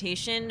of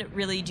meditation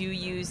really do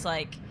use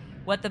like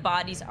what the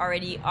body's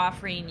already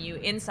offering you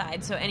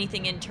inside. So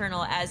anything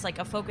internal as like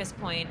a focus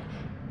point.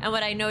 And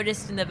what I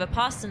noticed in the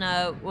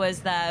Vipassana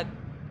was that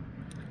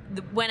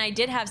when I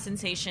did have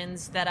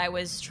sensations that I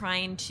was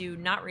trying to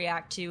not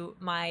react to,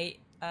 my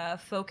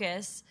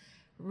focus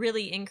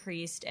really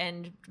increased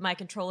and my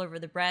control over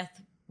the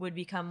breath would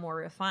become more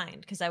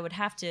refined, because I would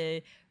have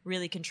to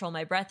really control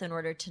my breath in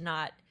order to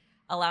not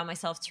allow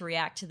myself to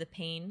react to the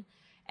pain.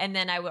 And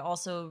then I would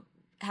also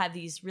have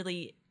these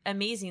really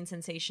amazing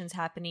sensations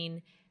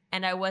happening,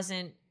 and I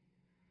wasn't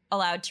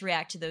allowed to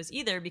react to those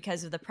either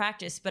because of the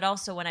practice. But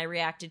also when I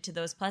reacted to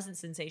those pleasant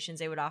sensations,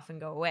 they would often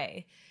go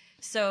away.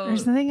 So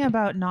there's something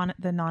about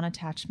the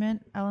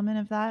non-attachment element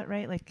of that,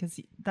 right? Like, because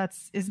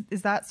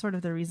is that sort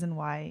of the reason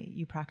why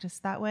you practice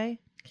that way?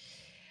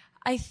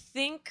 I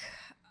think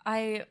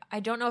I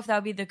don't know if that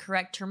would be the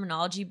correct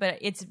terminology, but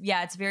it's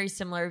very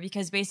similar,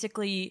 because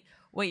basically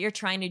what you're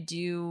trying to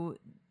do,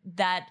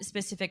 that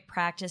specific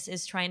practice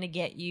is trying to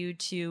get you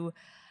to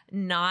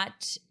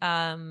not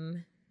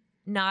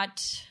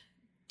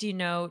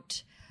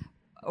denote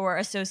or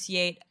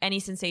associate any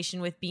sensation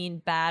with being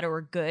bad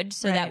or good,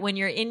 so that when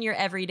you're in your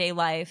everyday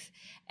life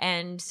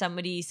and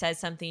somebody says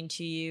something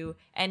to you,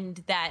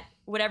 and that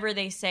whatever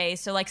they say,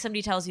 so like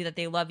somebody tells you that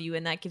they love you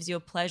and that gives you a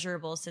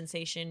pleasurable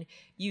sensation,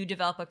 you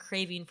develop a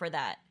craving for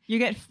that.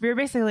 You're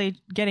basically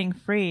getting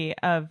free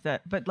of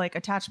but like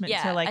attachment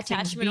to like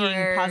things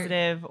being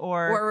positive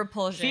or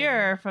repulsion,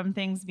 fear from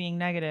things being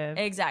negative.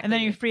 Exactly. And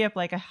then you free up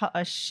like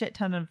a shit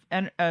ton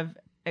of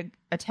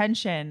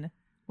attention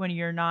when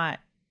you're not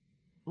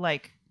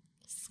like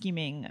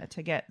scheming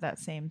to get that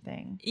same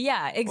thing.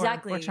 Yeah,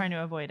 exactly. Or trying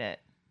to avoid it.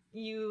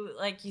 You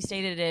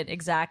stated it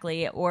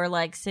exactly, or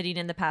like sitting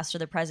in the past or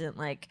the present,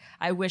 like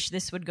I wish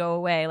this would go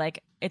away,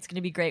 like it's going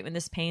to be great when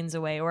this pain's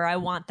away, or I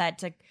want that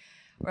to,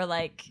 or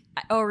like,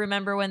 oh,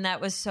 remember when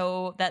that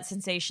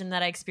sensation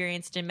that I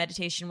experienced in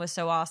meditation was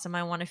so awesome,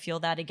 I want to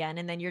feel that again.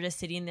 And then you're just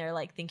sitting there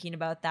like thinking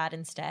about that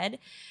instead.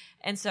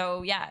 And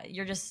so yeah,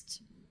 you're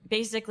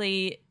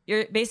basically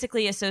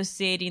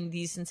associating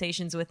these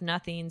sensations with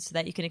nothing so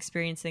that you can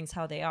experience things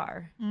how they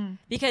are,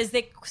 because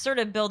they sort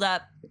of build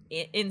up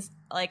in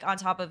like on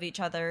top of each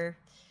other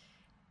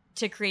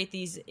to create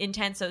these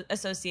intense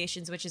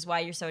associations, which is why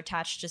you're so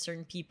attached to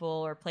certain people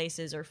or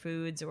places or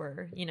foods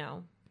or, you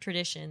know,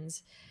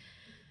 traditions.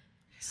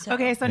 So.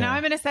 Okay, so now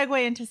I'm going to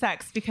segue into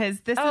sex,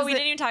 because this is... Oh, we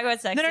didn't even talk about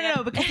sex.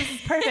 No, because this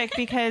is perfect,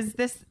 because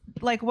this,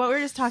 like, what we're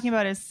just talking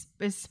about is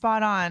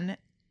spot on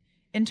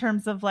in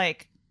terms of,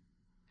 like,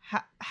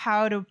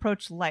 how to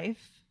approach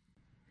life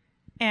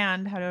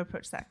and how to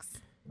approach sex.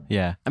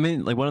 Yeah. I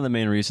mean, like, one of the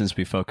main reasons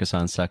we focus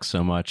on sex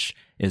so much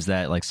is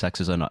that, like, sex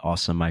is an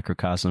awesome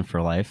microcosm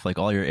for life. Like,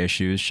 all your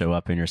issues show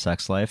up in your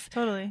sex life.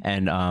 Totally.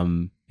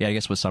 And, yeah, I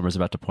guess what Summer's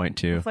about to point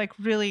to. It's like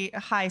really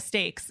high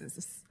stakes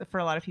for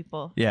a lot of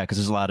people. Yeah, because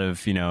there's a lot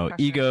of, you know,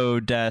 pressure. Ego,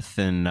 death,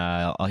 and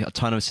a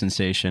ton of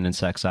sensation in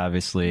sex,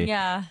 obviously.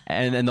 Yeah.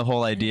 And the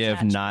whole idea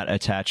of not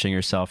attaching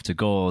yourself to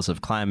goals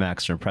of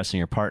climax or impressing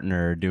your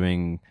partner, or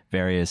doing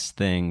various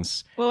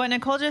things. Well, what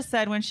Nicole just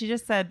said, when she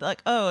just said,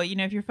 like, oh, you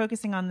know, if you're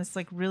focusing on this,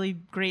 like, really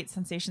great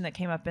sensation that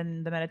came up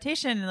in the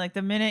meditation, and, like,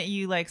 the minute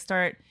you, like,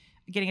 start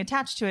getting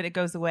attached to it, it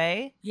goes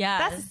away. Yeah.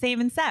 That's the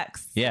same in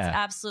sex. Yeah. It's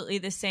absolutely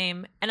the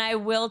same. And I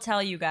will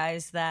tell you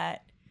guys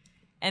that,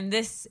 and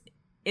this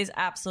is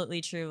absolutely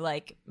true,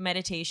 like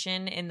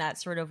meditation in that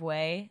sort of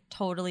way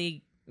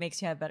totally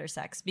makes you have better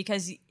sex,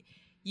 because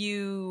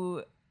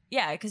you're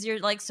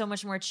like so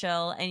much more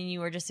chill and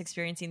you are just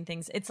experiencing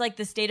things. It's like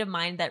the state of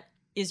mind that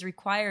is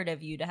required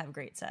of you to have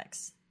great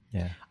sex.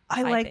 Yeah.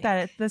 I like think.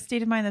 That. It's the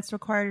state of mind that's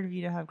required of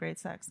you to have great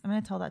sex. I'm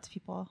going to tell that to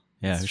people.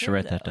 Yeah, we should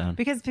write that down.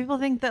 Because people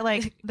think that,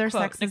 like, their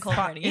sex is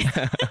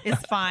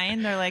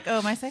fine. They're like,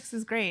 oh, my sex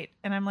is great.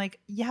 And I'm like,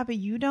 yeah, but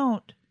you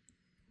don't.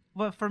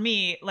 Well, for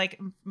me, like,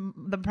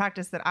 the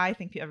practice that I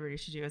think everybody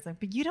should do is like,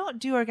 but you don't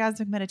do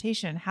orgasmic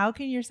meditation. How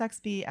can your sex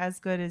be as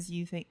good as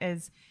you think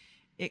as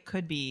it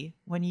could be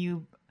when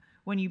you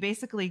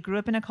basically grew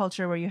up in a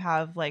culture where you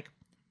have, like,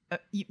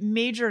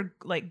 major,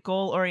 like,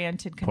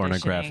 goal-oriented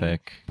conditioning,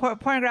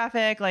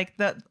 pornographic, like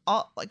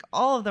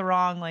all of the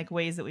wrong, like,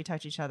 ways that we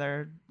touch each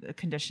other,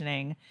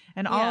 conditioning,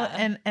 and all,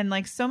 and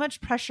like so much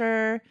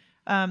pressure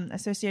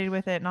associated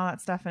with it and all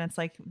that stuff. And it's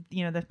like,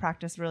 you know, the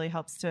practice really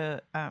helps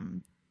to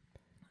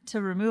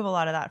remove a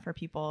lot of that for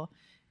people.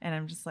 And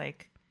I'm just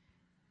like,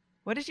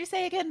 what did you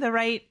say again?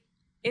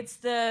 It's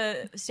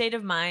the state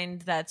of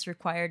mind that's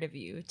required of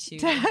you to.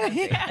 I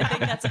think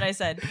that's what I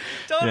said.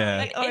 Totally. Yeah.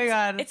 Like, oh my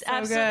God. It's so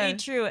absolutely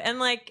true. And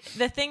like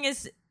the thing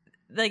is,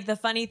 like the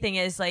funny thing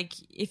is, like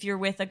if you're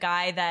with a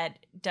guy that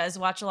does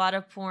watch a lot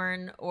of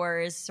porn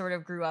or is sort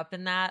of grew up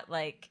in that,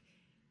 like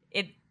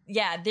it.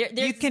 Yeah, there's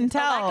you can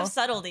tell a lack of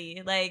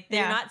subtlety. Like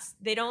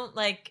they don't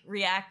like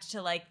react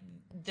to like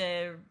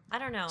I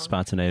don't know,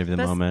 spontaneity of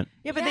the moment.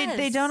 Yeah, but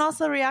they don't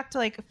also react to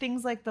like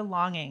things like the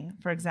longing,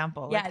 for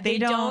example. Yeah, like, they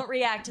don't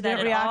react to that. They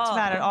don't react to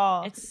that at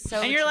all. It's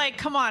so. And you're like,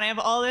 come on, I have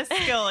all this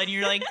skill, and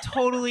you're like,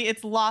 totally,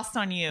 it's lost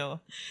on you.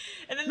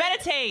 And then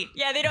meditate.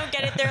 Yeah, they don't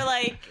get it. They're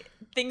like,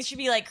 things should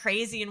be like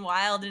crazy and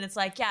wild, and it's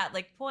like, yeah,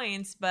 like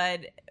points,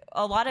 but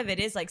a lot of it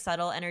is like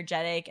subtle,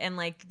 energetic, and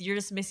like you're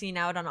just missing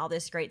out on all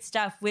this great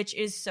stuff, which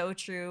is so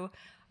true.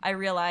 I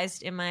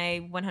realized in my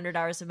 100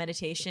 hours of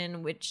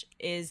meditation, which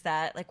is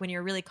that like when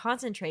you're really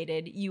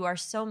concentrated, you are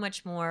so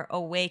much more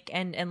awake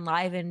and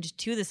enlivened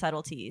to the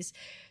subtleties.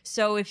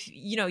 So if,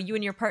 you know, you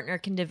and your partner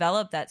can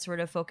develop that sort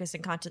of focus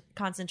and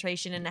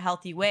concentration in a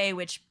healthy way,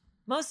 which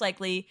most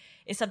likely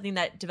is something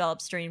that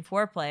develops during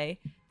foreplay,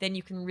 then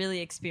you can really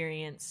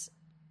experience,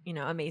 you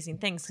know, amazing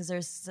things, because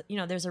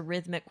there's a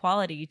rhythmic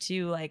quality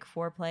to like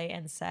foreplay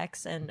and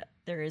sex, and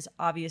there is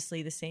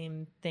obviously the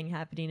same thing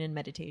happening in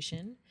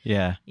meditation.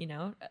 Yeah. You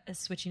know, a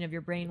switching of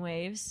your brain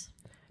waves.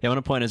 Yeah, I want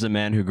to point as a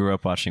man who grew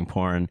up watching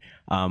porn,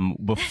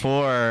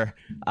 before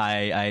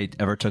I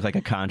ever took like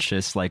a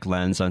conscious like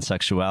lens on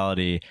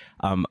sexuality,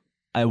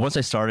 once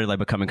I started like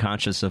becoming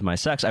conscious of my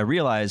sex, I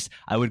realized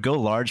I would go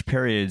large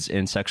periods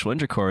in sexual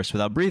intercourse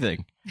without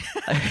breathing.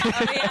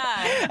 Oh,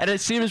 yeah. And it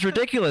seems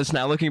ridiculous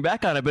now looking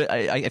back on it, but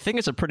I think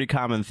it's a pretty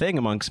common thing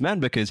amongst men,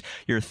 because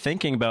you're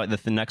thinking about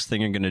the next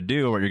thing you're going to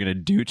do or what you're going to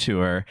do to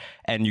her,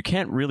 and you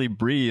can't really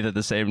breathe at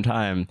the same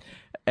time.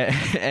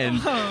 And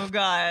oh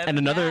God. And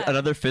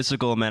another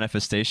physical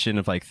manifestation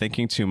of like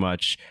thinking too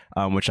much,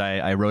 which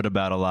I wrote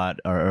about a lot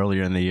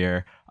earlier in the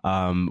year,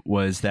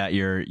 was that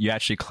you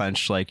actually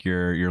clench like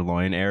your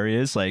loin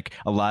areas. Like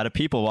a lot of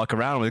people walk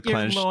around with Your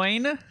clenched.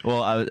 loin.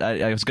 Well,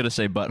 I was gonna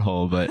say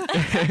butthole, but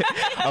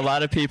a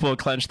lot of people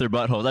clench their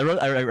buttholes.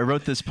 I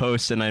wrote this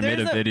post and I made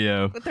a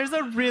video. There's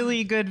a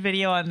really good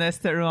video on this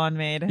that Ruan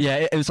made.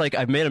 Yeah, it was like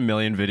I've made a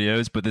million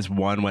videos, but this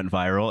one went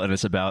viral, and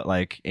it's about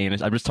like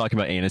anus. I'm just talking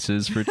about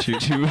anuses for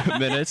two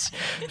minutes.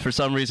 For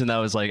some reason, that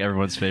was like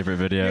everyone's favorite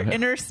video. Your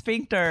inner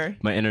sphincter.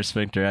 My inner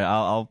sphincter.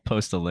 I'll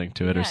post a link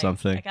to it or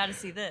something. I gotta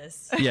see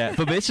this. Yeah,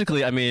 but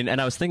basically, I mean, and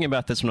I was thinking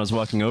about this when I was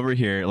walking over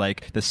here.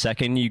 Like the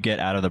second you get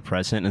out of the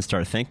present and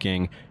start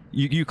thinking,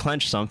 you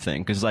clench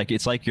something because like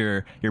it's like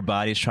your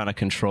body's trying to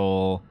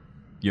control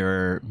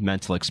your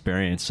mental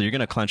experience. So you're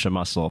gonna clench a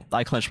muscle.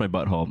 I clench my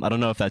butthole. I don't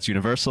know if that's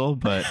universal,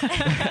 but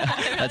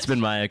that's been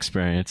my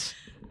experience.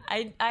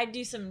 I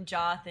do some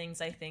jaw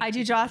things, I think. I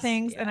do jaw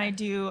things and I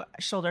do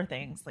shoulder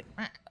things. Like,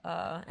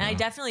 and I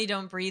definitely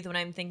don't breathe when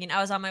I'm thinking.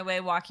 I was on my way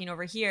walking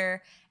over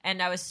here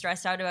and I was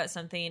stressed out about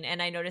something and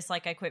I noticed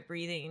like I quit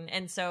breathing.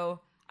 And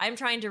so I'm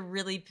trying to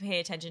really pay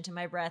attention to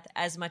my breath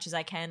as much as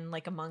I can,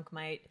 like a monk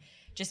might,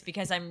 just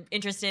because I'm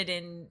interested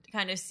in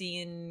kind of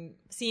seeing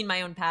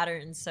my own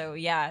patterns. So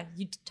yeah,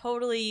 you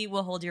totally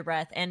will hold your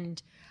breath.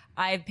 And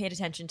I've paid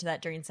attention to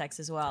that during sex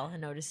as well and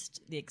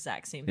noticed the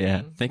exact same thing.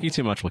 Yeah, thinking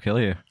too much will kill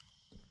you.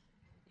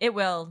 It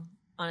will,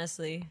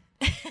 honestly.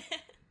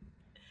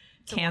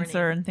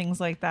 cancer and things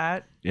like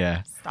that.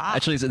 Yeah. Stop.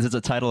 Actually, it's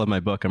a title of my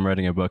book. I'm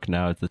writing a book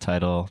now. It's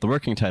the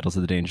working titles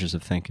of The Dangers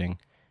of Thinking.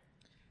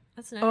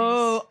 That's nice.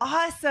 Oh,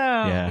 awesome.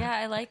 Yeah,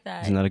 I like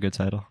that. Isn't that a good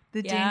title?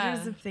 The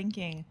dangers of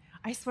thinking.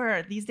 I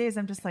swear, these days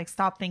I'm just like,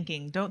 stop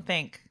thinking. Don't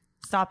think.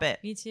 Stop it.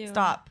 Me too.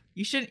 Stop.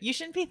 You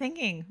shouldn't be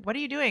thinking. What are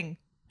you doing?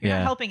 You're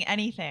not helping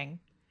anything.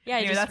 Yeah,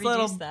 Anyway, just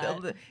that's a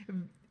that. little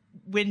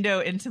window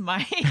into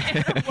my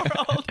inner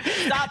world.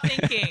 Stop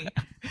thinking.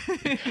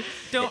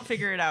 Don't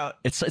figure it out.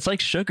 It's like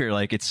sugar.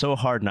 Like it's so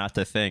hard not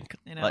to think.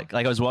 I know. Like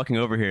I was walking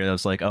over here and I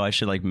was like, oh, I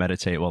should like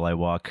meditate while I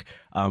walk.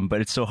 But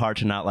it's so hard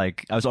to not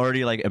like. I was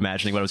already like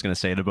imagining what I was going to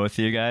say to both of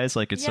you guys.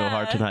 Like it's so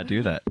hard to not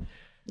do that.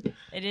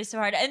 It is so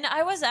hard. And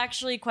I was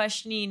actually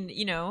questioning,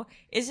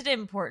 is it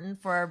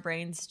important for our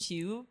brains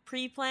to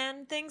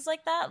pre-plan things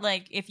like that?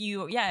 Like if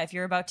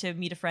you're about to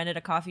meet a friend at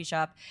a coffee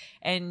shop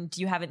and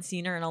you haven't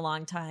seen her in a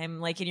long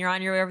time, like, and you're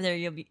on your way over there,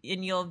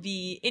 you'll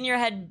be in your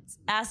head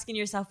asking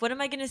yourself, what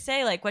am I going to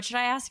say? Like, what should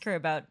I ask her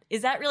about?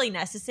 Is that really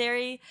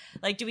necessary?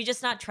 Like, do we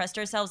just not trust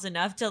ourselves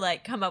enough to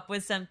like come up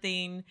with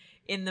something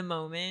in the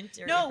moment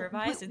or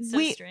improvise? It's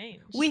so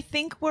strange. We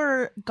think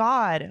we're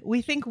God.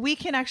 We think we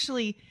can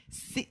actually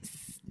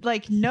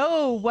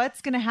know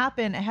what's going to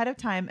happen ahead of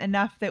time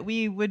enough that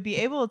we would be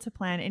able to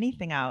plan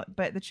anything out.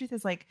 But the truth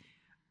is, like,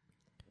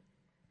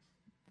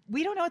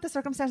 we don't know what the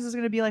circumstances are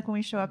going to be like when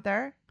we show up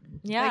there.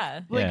 Yeah.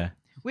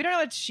 We don't know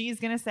what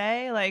she's going to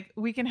say. Like,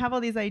 we can have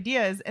all these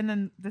ideas. And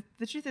then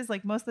the truth is,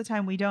 like, most of the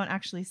time we don't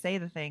actually say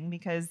the thing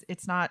because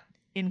it's not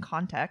in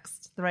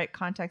context, the right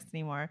context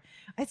anymore.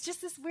 It's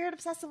just this weird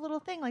obsessive little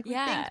thing. Like, we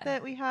think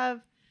that we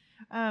have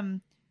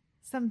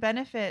some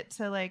benefit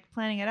to like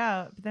planning it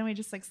out, but then we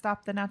just like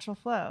stop the natural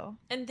flow.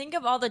 And think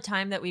of all the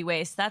time that we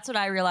waste. That's what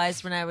I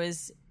realized when I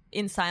was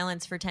in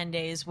silence for 10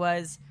 days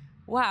was,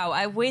 wow,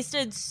 I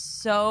wasted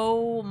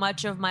so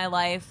much of my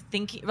life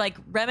thinking, like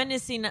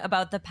reminiscing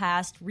about the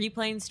past,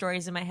 replaying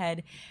stories in my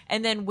head,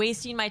 and then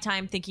wasting my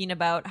time thinking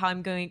about how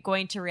I'm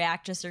going to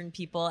react to certain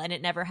people, and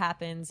it never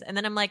happens. And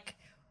then I'm like,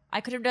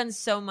 I could have done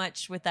so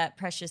much with that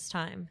precious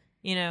time.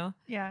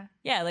 Yeah,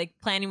 like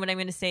planning what I'm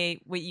going to say,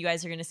 what you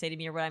guys are going to say to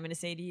me, or what I'm going to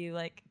say to you,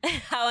 like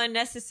how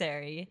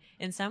unnecessary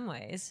in some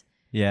ways.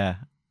 Yeah.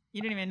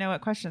 You didn't even know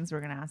what questions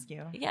we're going to ask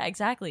you. Yeah,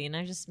 exactly. And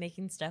I'm just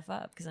making stuff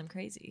up because I'm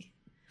crazy.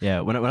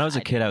 Yeah, when I was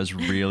a kid, I was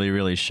really,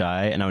 really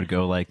shy, and I would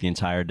go like the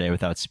entire day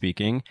without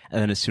speaking.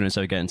 And then as soon as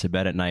I would get into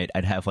bed at night,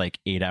 I'd have like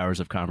 8 hours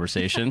of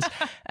conversations.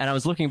 And I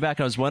was looking back,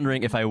 and I was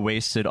wondering if I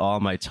wasted all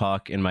my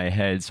talk in my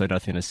head so I had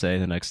nothing to say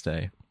the next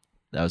day.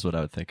 That was what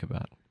I would think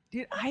about.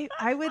 Dude, I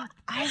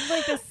have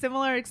like a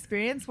similar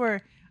experience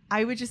where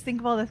I would just think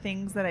of all the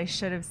things that I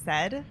should have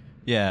said.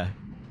 Yeah.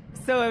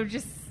 So I would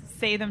just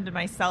say them to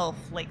myself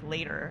like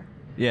later.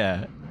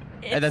 Yeah.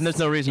 And then there's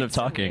no reason of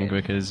talking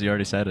because you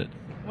already said it.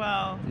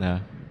 Well, no.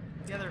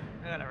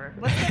 Whatever.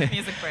 Let's get a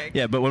music break.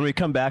 Yeah, but when we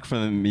come back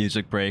from the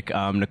music break,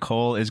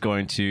 Nicole is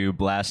going to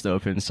blast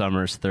open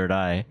Summer's third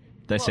eye.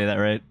 Did I say that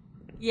right?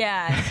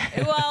 Yeah.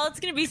 Well, it's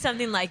gonna be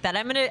something like that.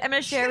 I'm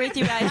gonna share with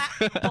you guys.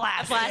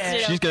 Blast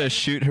it. She's gonna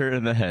shoot her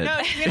in the head.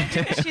 No,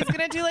 she's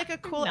gonna do like a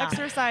cool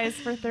exercise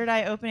for third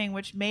eye opening,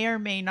 which may or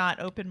may not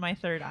open my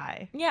third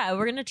eye. Yeah,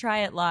 we're gonna try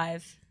it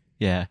live.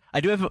 Yeah,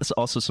 I do have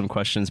also some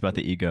questions about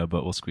the ego,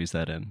 but we'll squeeze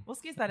that in.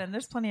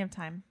 There's plenty of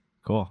time.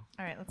 Cool.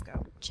 All right, let's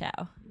go.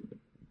 Ciao.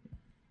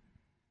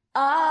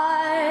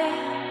 I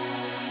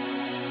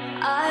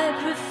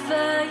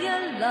prefer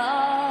your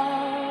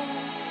love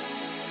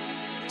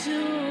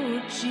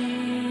to Jesus.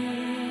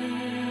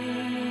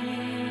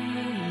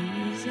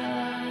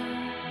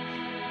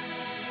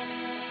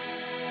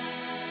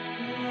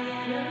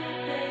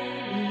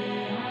 Baby,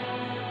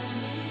 on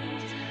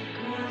knees,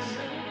 'cause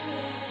the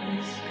wind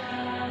is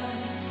gone.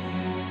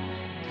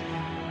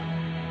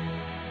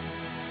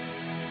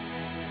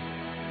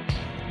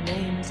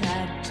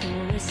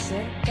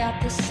 sick at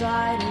the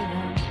sight of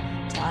them.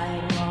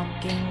 Tired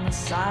walking the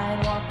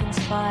sidewalk in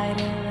spite of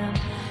them.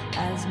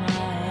 As my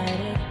head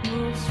it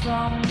moves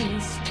from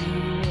east to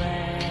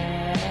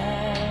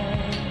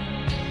west.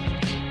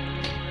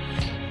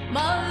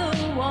 Mother,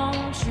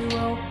 won't you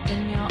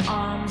open your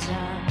arms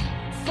and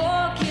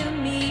forgive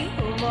me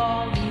of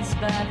all these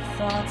bad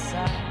thoughts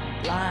I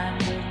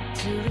blinded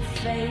to the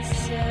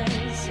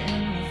faces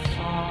in the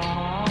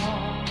fall.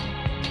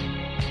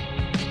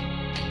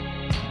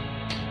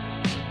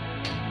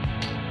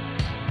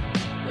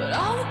 But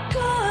all the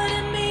good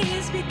in me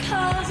is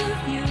because of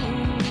you.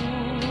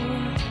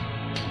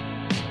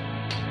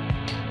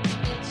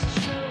 It's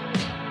true.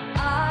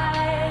 I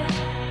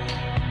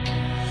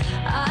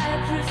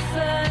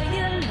prefer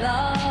your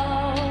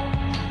love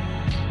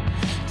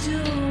to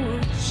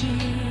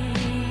Jesus.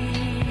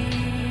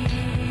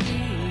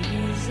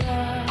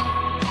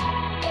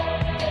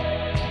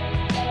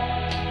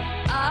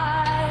 I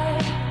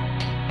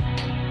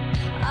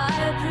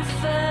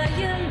prefer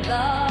your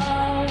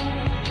love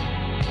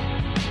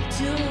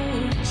to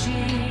Jesus.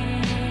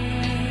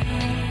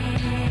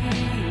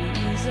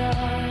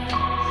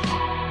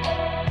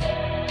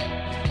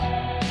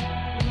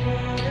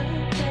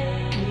 Little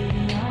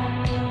baby on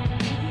your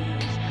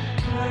knees,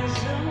 'cause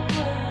the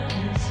world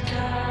has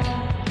got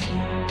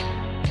you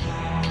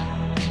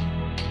down.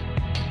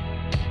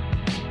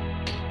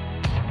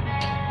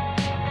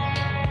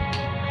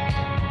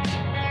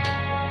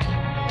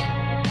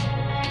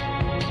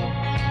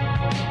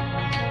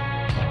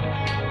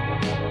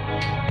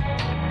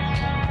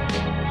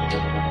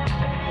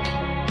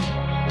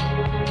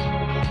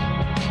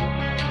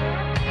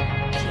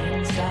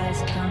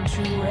 King-size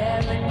country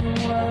where the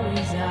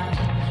worries are.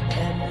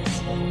 Headless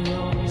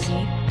heroes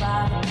eat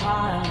by the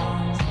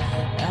pylons.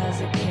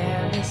 As a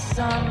careless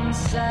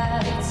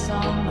sunset, it's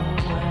on the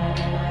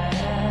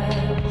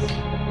west.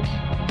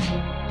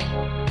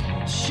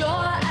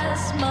 Sure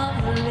as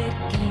mother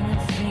licking a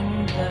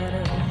finger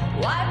to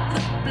wipe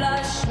the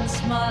blush and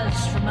smudge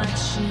from my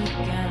cheek,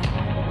 and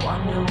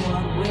wonder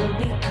what will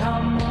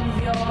become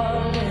of your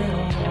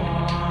little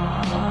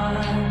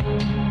one.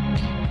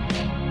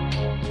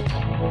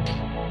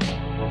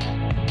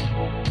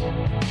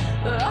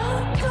 But all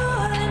the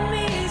good in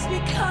me is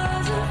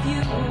because of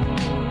you.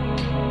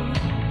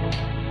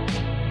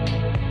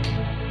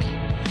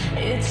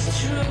 It's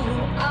true,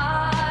 I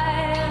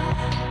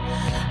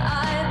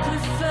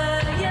prefer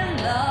your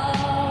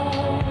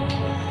love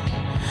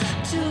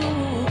to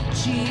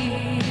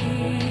Jesus.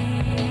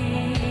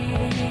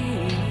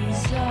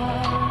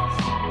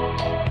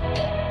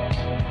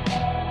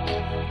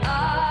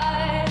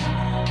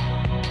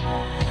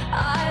 I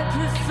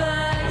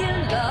prefer your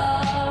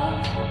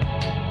love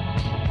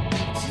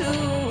to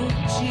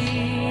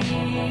Jesus.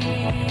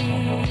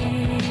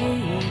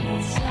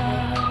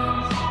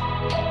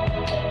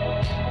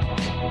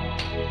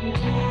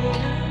 Little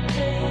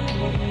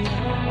baby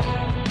on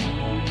your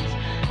knees,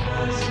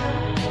 'cause the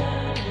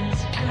world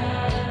has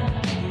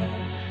got you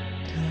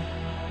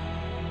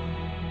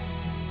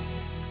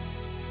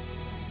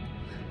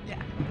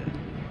down.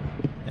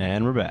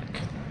 And we're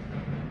back.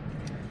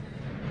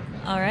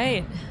 All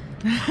right.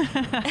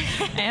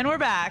 And we're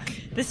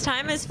back. This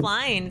time is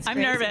flying. It's I'm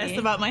crazy. nervous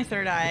about my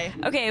third eye.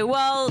 Okay,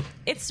 well,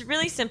 it's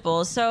really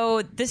simple.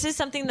 So this is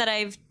something that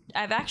I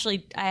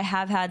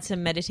have had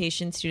some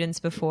meditation students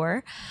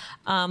before,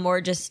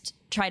 or just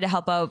try to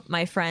help out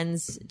my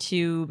friends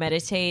to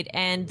meditate.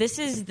 And this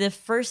is the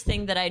first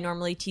thing that I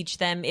normally teach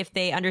them if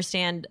they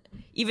understand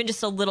even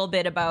just a little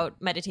bit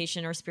about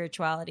meditation or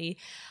spirituality.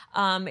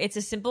 It's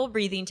a simple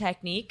breathing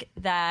technique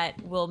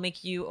that will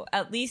make you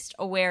at least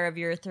aware of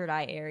your third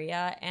eye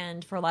area.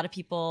 And for a lot of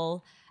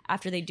people,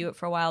 after they do it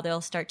for a while, they'll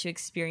start to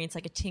experience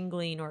like a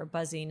tingling or a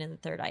buzzing in the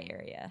third eye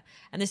area.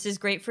 And this is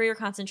great for your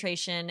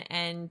concentration,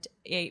 and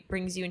it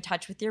brings you in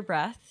touch with your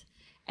breath.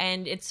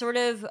 And it's sort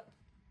of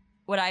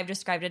what I've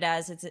described it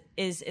as.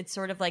 It's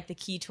sort of like the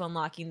key to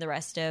unlocking the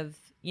rest of,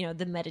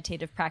 the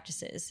meditative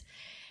practices.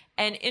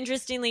 And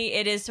interestingly,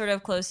 it is sort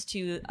of close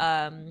to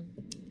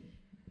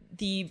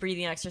the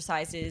breathing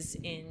exercises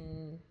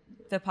in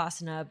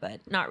Vipassana,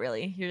 but not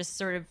really. You're just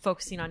sort of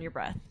focusing on your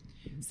breath.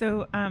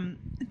 So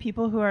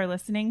people who are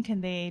listening, can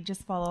they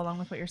just follow along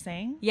with what you're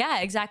saying? Yeah,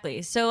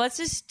 exactly. So let's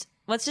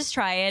just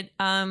try it.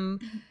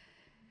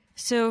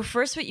 So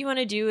first what you want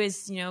to do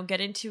is, get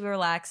into a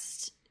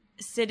relaxed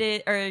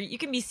or you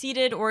can be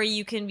seated or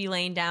you can be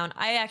laying down.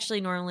 I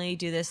actually normally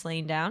do this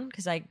laying down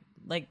because I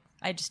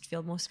just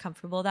feel most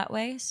comfortable that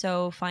way.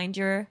 So find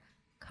your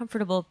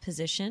comfortable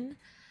position.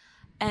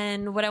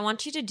 And what I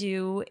want you to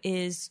do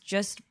is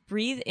just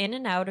breathe in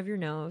and out of your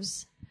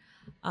nose.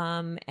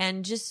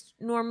 And just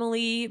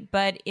normally,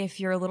 but if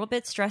you're a little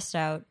bit stressed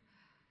out,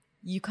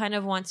 you kind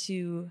of want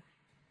to,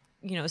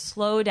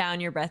 slow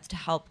down your breath to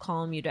help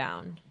calm you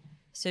down.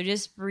 So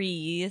just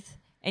breathe,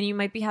 and you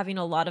might be having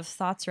a lot of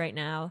thoughts right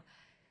now.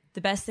 The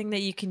best thing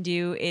that you can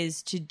do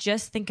is to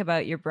just think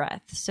about your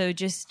breath. So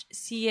just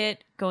see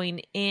it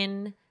going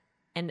in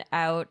and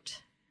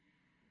out.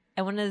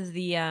 And one of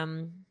the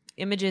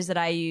images that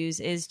I use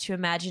is to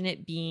imagine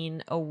it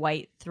being a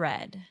white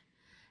thread.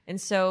 And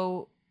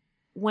so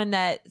when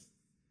that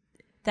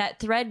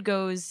thread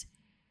goes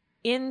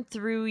in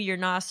through your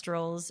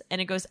nostrils and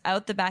it goes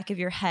out the back of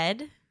your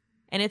head,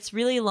 and it's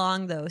really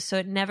long though, so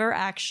it never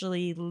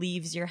actually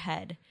leaves your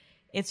head.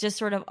 It's just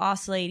sort of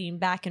oscillating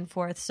back and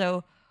forth.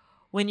 So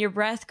when your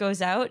breath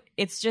goes out,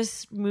 it's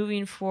just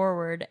moving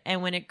forward,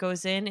 and when it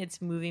goes in,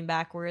 it's moving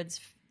backwards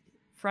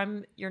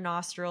from your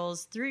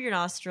nostrils, through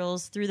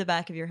the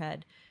back of your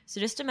head. So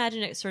just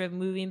imagine it sort of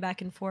moving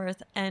back and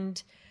forth.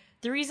 And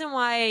the reason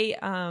why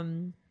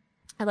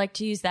I like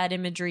to use that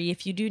imagery,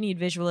 if you do need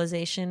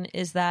visualization,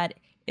 is that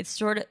it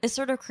sort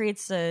of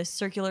creates a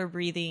circular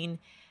breathing,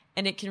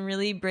 and it can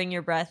really bring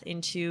your breath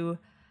into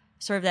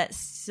sort of that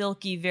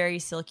silky, very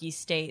silky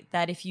state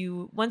that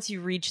once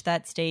you reach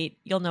that state,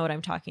 you'll know what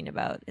I'm talking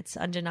about. It's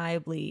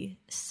undeniably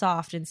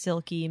soft and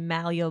silky,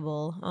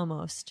 malleable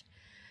almost.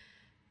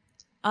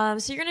 So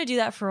you're going to do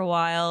that for a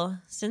while.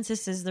 Since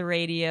this is the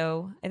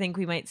radio, I think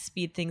we might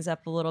speed things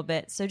up a little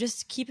bit. So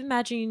just keep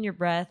imagining your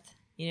breath,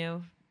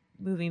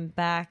 moving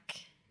back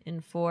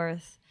and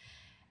forth.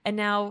 And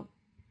now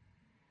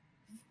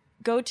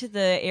go to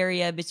the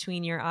area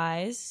between your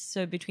eyes.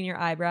 So between your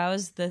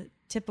eyebrows, the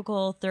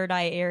typical third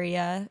eye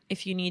area.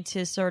 If you need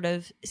to sort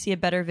of see a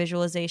better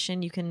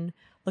visualization, you can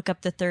look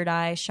up the third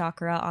eye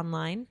chakra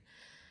online.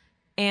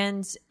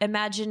 And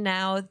imagine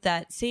now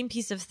that same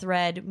piece of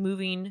thread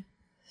moving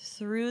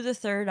through the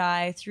third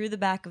eye, through the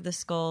back of the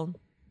skull,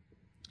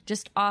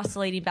 just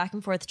oscillating back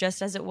and forth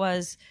just as it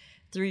was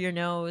through your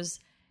nose,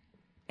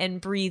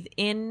 and breathe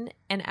in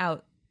and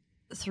out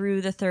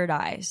through the third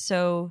eye.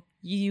 So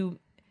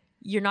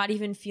you're not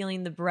even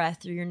feeling the breath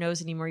through your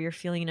nose anymore. You're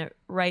feeling it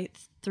right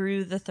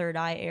through the third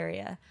eye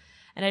area.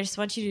 And I just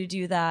want you to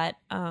do that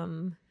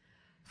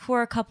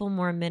for a couple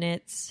more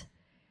minutes.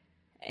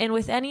 And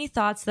with any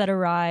thoughts that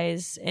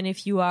arise, and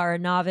if you are a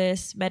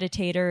novice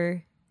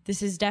meditator,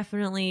 this is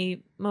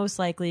definitely most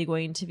likely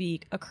going to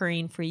be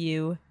occurring for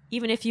you.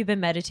 Even if you've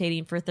been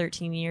meditating for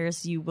 13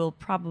 years, you will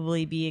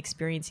probably be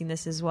experiencing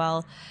this as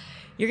well.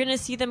 You're going to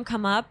see them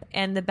come up,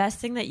 and the best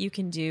thing that you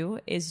can do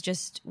is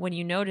just when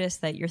you notice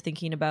that you're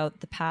thinking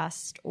about the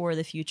past or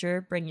the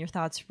future, bring your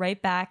thoughts right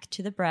back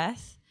to the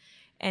breath.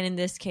 And in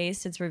this case,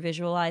 since we're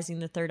visualizing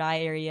the third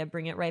eye area,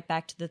 bring it right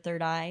back to the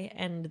third eye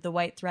and the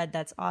white thread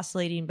that's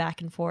oscillating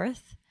back and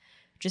forth,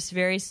 just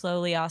very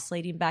slowly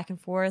oscillating back and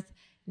forth,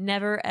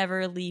 never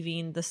ever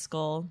leaving the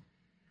skull.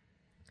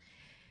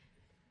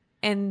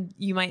 And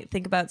you might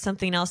think about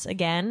something else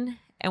again.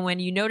 And when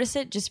you notice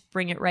it, just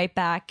bring it right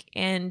back.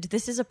 And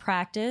this is a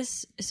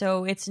practice,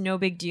 so it's no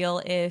big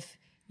deal if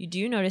you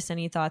do notice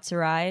any thoughts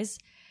arise.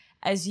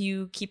 As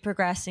you keep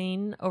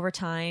progressing over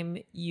time,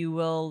 you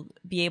will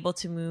be able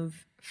to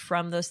move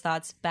from those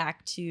thoughts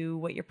back to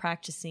what you're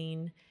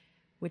practicing,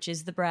 which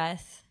is the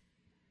breath,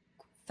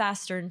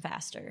 faster and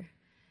faster,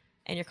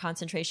 and your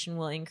concentration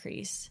will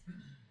increase.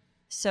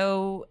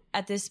 So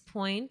at this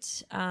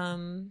point,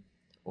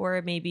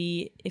 or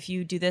maybe if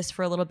you do this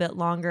for a little bit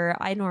longer,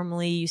 I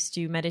normally used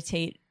to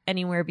meditate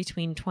anywhere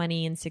between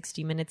 20 and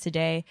 60 minutes a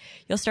day.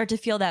 You'll start to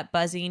feel that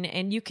buzzing,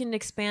 and you can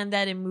expand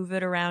that and move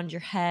it around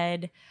your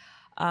head.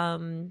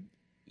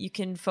 You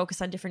can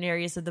focus on different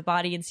areas of the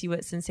body and see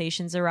what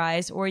sensations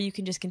arise, or you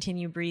can just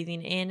continue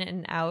breathing in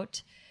and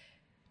out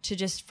to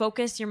just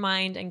focus your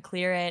mind and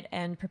clear it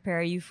and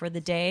prepare you for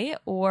the day.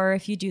 Or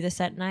if you do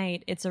this at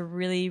night, it's a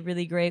really,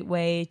 really great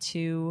way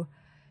to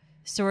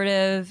sort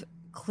of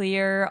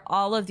clear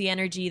all of the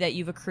energy that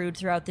you've accrued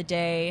throughout the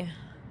day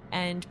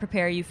and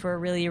prepare you for a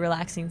really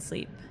relaxing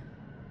sleep.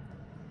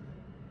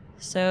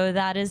 So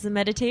that is the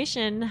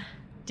meditation.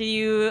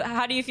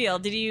 How do you feel?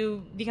 Did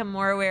you become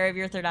more aware of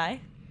your third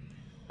eye?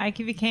 I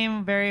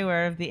became very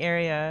aware of the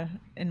area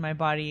in my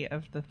body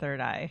of the third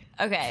eye.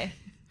 Okay,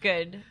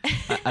 good.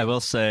 I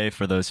will say,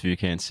 for those of you who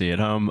can't see at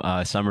home,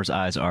 Summer's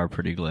eyes are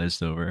pretty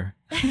glazed over.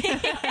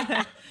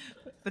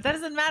 But that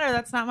doesn't matter.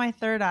 That's not my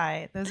third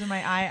eye. Those are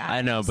my eye eyes.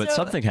 I know, but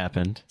something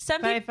happened.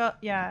 I felt,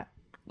 yeah.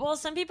 Well,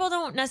 some people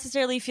don't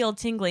necessarily feel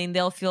tingling.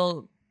 They'll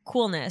feel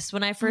coolness.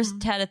 When I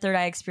first had a third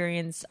eye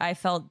experience, I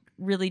felt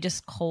really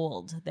just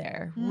cold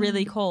there,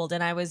 really cold.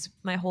 And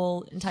my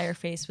whole entire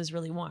face was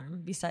really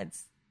warm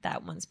besides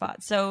that one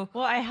spot. So,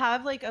 well, I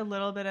have like a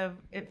little bit of,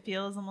 it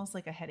feels almost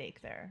like a headache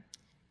there.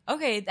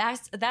 Okay.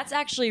 That's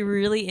actually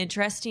really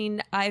interesting.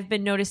 I've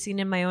been noticing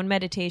in my own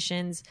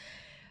meditations,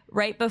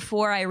 right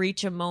before I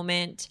reach a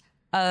moment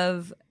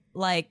of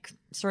like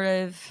sort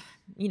of,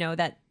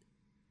 that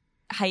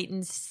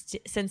heightened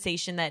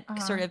sensation, that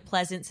sort of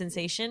pleasant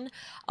sensation,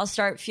 I'll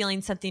start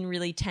feeling something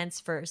really tense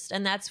first.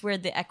 And that's where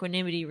the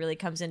equanimity really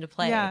comes into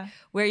play,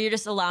 where you're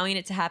just allowing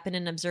it to happen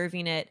and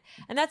observing it.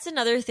 And that's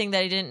another thing that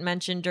I didn't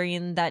mention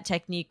during that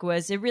technique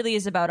was it really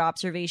is about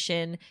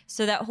observation.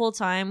 So that whole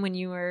time when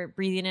you were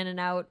breathing in and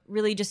out,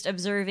 really just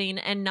observing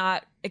and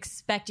not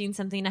expecting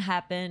something to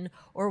happen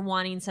or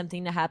wanting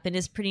something to happen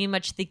is pretty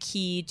much the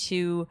key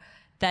to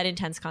that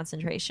intense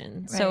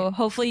concentration. Right. So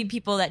hopefully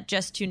people that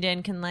just tuned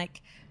in can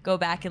like go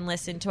back and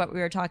listen to what we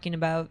were talking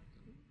about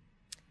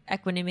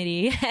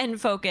equanimity and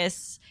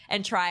focus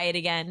and try it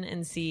again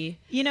and see.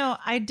 You know,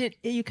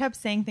 you kept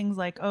saying things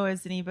like, oh,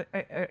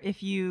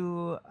 if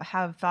you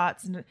have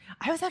thoughts, and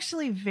I was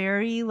actually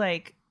very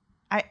like,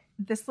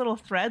 this little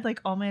thread, like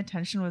all my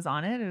attention was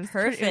on it. It was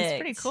perfect. It was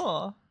pretty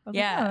cool. I was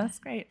yeah. like, oh, that's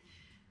great.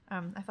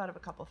 I thought of a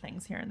couple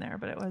things here and there,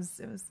 but it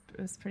was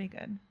pretty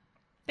good.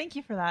 Thank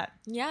you for that.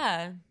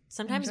 Yeah.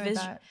 Sometimes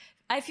that.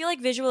 I feel like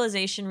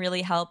visualization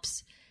really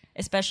helps,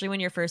 especially when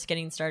you're first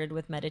getting started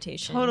with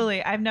meditation.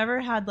 Totally. I've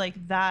never had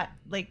like that.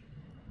 Like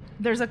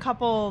there's a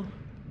couple,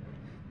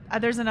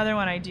 there's another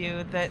one I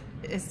do that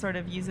is sort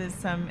of uses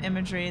some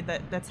imagery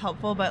that's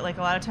helpful, but like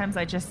a lot of times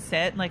I just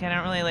sit, like I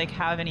don't really like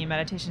have any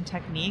meditation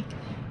technique,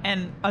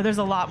 and there's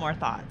a lot more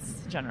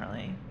thoughts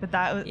generally, but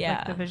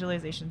like the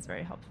visualization is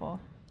very helpful.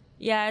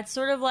 Yeah, it's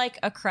sort of like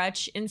a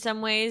crutch in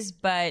some ways,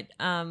 but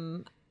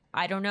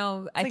I don't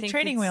know. I think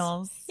training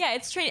wheels. Yeah,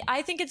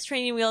 I think it's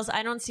training wheels.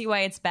 I don't see why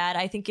it's bad.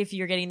 I think if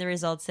you're getting the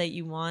results that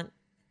you want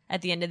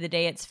at the end of the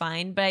day, it's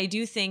fine. But I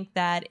do think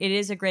that it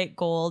is a great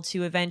goal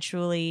to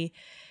eventually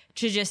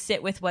to just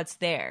sit with what's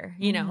there.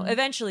 You know,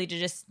 eventually to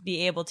just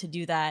be able to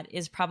do that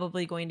is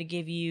probably going to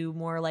give you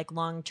more like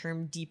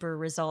long-term, deeper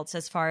results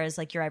as far as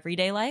like your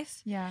everyday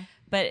life. Yeah.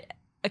 But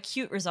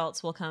acute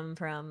results will come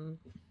from,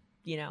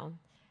 you know,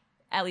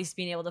 at least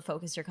being able to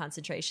focus your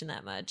concentration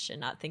that much and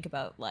not think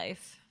about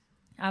life.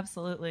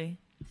 Absolutely.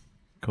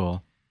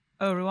 Cool.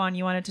 Oh, Ruan,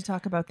 you wanted to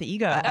talk about the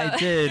ego. I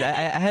did. I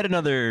had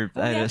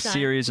a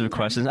series of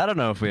questions. I don't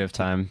know if we have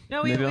time.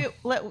 No, we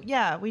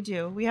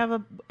do. We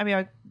have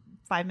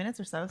 5 minutes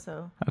or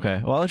so.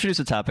 Okay. Well, I'll introduce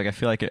the topic. I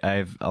feel like I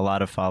have a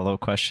lot of follow-up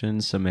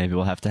questions, so maybe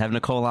we'll have to have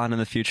Nicole on in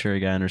the future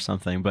again or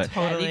something. But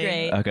totally. That'd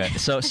be great. Okay.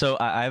 So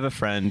I have a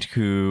friend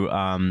who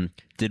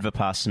did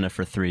Vipassana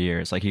for 3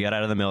 years. Like he got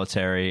out of the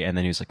military and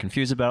then he was like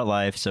confused about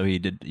life, so he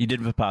did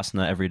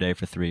Vipassana every day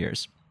for 3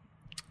 years.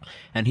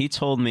 And he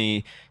told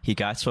me he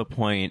got to a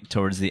point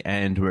towards the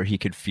end where he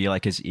could feel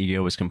like his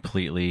ego was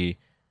completely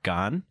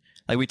gone.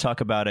 Like we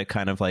talk about it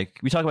kind of like,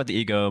 we talk about the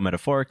ego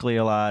metaphorically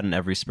a lot in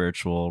every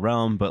spiritual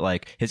realm, but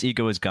like his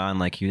ego was gone.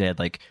 Like he had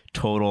like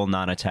total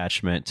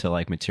non-attachment to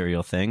like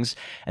material things.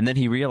 And then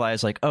he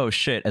realized like, oh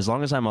shit, as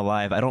long as I'm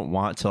alive, I don't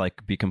want to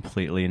like be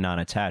completely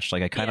non-attached.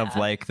 Like I kind of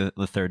like the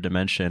third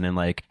dimension and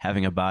like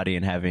having a body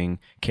and having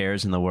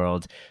cares in the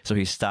world. So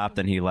he stopped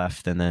and he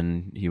left and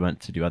then he went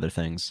to do other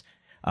things.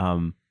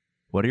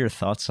 What are your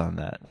thoughts on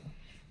that?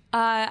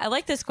 I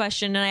like this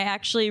question, and I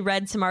actually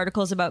read some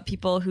articles about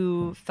people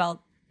who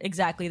felt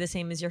exactly the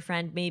same as your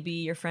friend. Maybe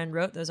your friend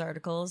wrote those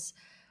articles,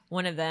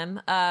 one of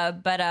them.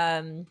 But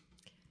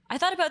I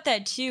thought about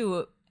that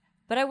too.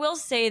 But I will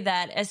say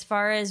that as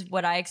far as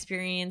what I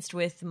experienced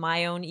with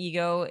my own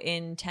ego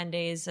in 10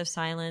 days of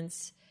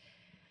silence,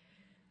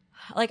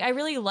 like I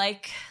really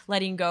like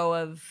letting go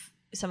of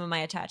some of my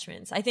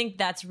attachments. I think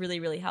that's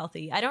really, really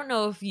healthy. I don't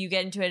know if you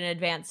get into an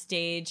advanced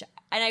stage,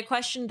 and I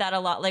questioned that a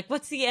lot. Like,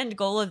 what's the end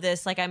goal of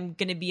this? Like, I'm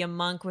going to be a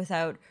monk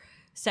without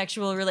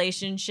sexual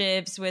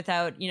relationships,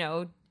 without, you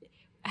know,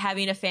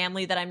 having a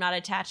family that I'm not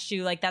attached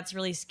to. Like, that's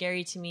really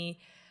scary to me.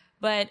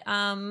 But,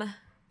 and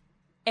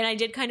I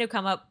did kind of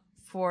come up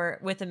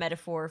with a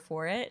metaphor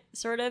for it,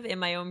 sort of, in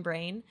my own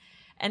brain.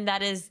 And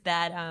that is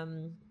that,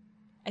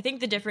 I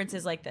think the difference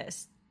is like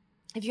this.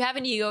 If you have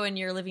an ego and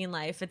you're living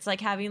life, it's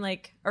like having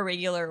like a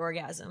regular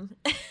orgasm.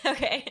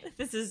 Okay.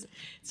 This is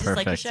just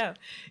like a show.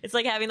 It's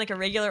like having like a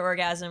regular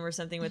orgasm or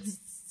something with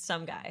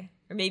some guy,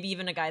 or maybe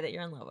even a guy that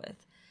you're in love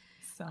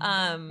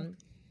with.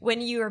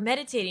 When you are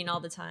meditating all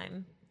the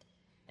time,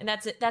 and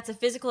that's a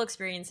physical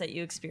experience that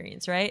you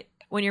experience, right?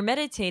 When you're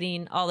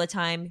meditating all the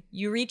time,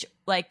 you reach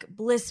like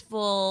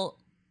blissful,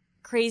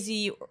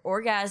 crazy,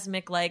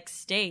 orgasmic like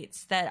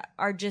states that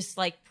are just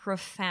like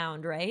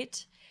profound,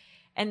 right?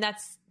 And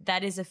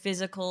that is a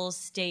physical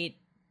state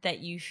that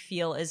you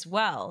feel as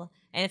well.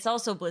 And it's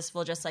also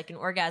blissful, just like an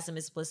orgasm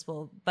is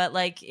blissful, but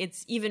like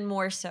it's even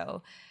more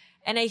so.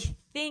 And I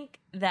think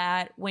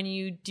that when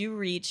you do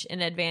reach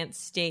an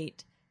advanced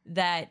state,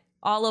 that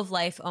all of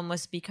life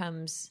almost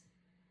becomes,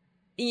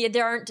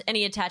 there aren't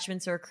any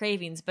attachments or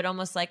cravings, but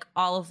almost like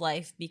all of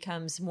life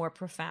becomes more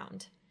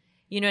profound.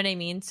 You know what I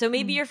mean? So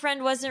maybe your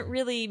friend wasn't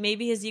really,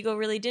 maybe his ego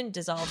really didn't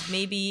dissolve.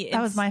 Maybe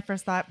that was my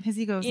first thought. His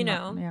ego,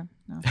 no.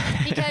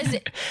 Because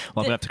well,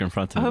 I'm gonna have to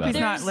confront him. I hope about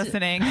he's not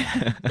listening.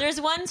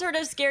 There's one sort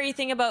of scary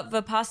thing about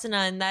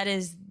Vipassana, and that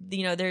is,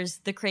 you know, there's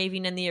the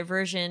craving and the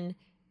aversion,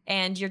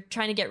 and you're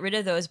trying to get rid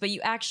of those. But you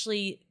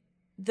actually,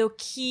 the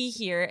key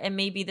here, and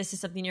maybe this is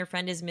something your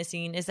friend is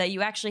missing, is that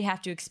you actually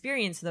have to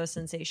experience those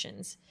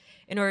sensations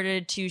in order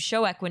to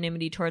show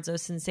equanimity towards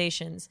those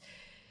sensations.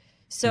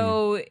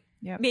 So.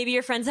 Yep. Maybe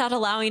your friend's not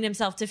allowing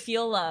himself to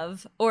feel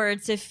love or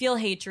to feel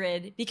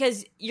hatred,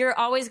 because you're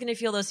always going to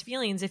feel those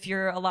feelings if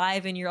you're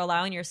alive and you're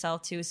allowing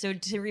yourself to. So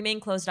to remain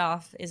closed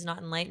off is not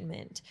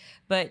enlightenment,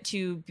 but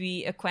to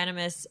be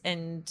equanimous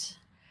and,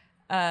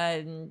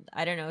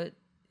 I don't know,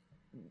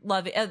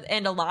 love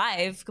and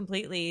alive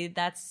completely,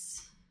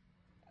 that's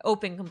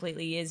open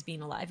completely is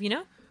being alive, you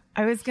know?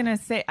 I was going to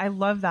say, I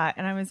love that.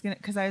 And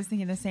because I was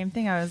thinking the same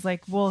thing. I was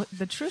like, well,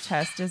 the true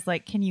test is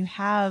like, can you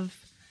have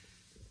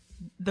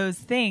those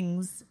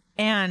things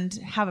and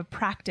have a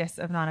practice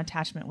of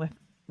non-attachment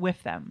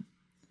with them.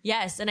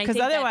 Yes, and I 'Cause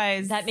think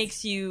otherwise- that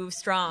makes you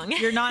strong.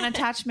 Your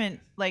non-attachment,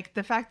 like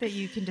the fact that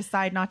you can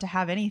decide not to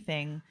have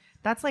anything,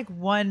 that's like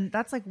one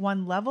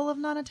level of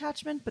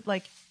non-attachment, but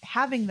like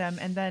having them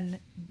and then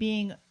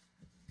being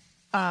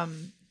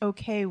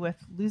okay with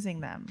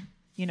losing them,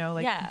 you know,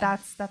 like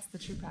that's the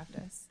true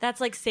practice. That's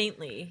like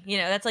saintly, you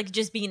know, that's like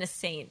just being a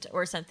saint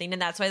or something.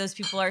 And that's why those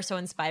people are so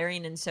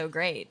inspiring and so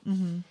great.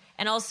 Mm-hmm.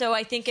 And also,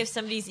 I think if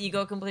somebody's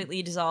ego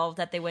completely dissolved,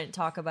 that they wouldn't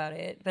talk about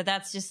it. But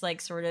that's just like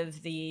sort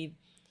of the...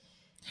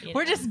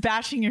 We're just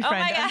bashing your friend.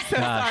 my God. I'm so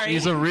Gosh, sorry.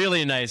 he's a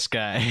really nice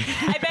guy.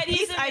 I bet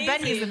he's amazing. I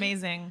bet he's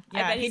amazing.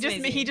 Yeah, bet he's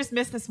amazing. he just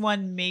missed this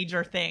one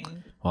major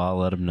thing. Well, I'll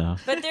let him know.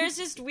 But there's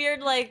just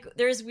weird, like,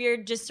 there's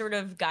weird just sort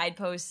of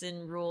guideposts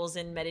and rules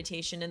in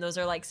meditation, and those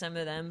are like some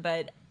of them.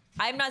 But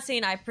I'm not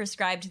saying I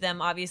prescribe to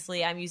them.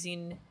 Obviously, I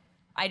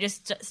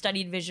just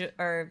studied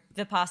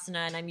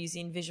Vipassana, and I'm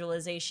using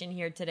visualization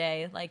here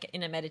today, like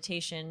in a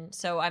meditation.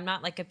 So I'm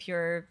not a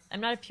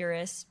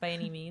purist by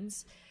any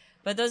means.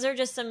 But those are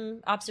just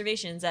some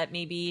observations that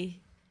maybe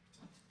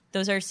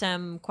those are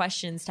some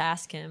questions to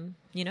ask him,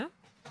 you know?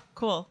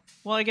 Cool.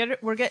 Well,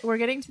 we're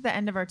getting to the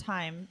end of our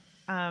time.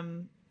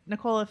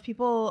 Nicole, if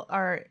people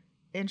are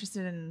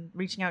interested in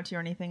reaching out to you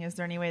or anything, is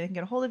there any way they can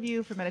get a hold of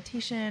you for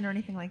meditation or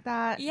anything like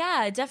that?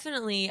 Yeah,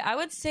 definitely. I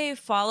would say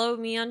follow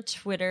me on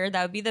Twitter.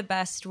 That would be the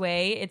best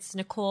way. It's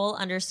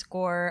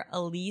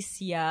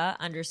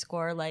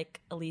Nicole_Alicia_ like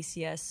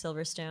Alicia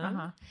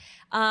Silverstone.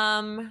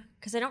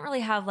 Because I don't really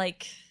have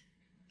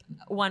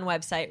one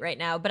website right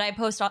now, but I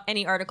post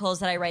any articles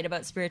that I write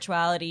about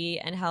spirituality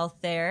and health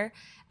there.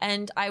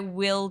 And I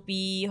will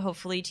be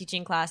hopefully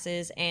teaching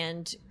classes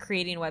and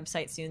creating a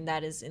website soon.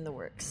 That is in the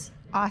works.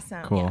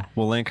 Awesome. Cool. Yeah.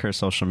 We'll link her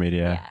social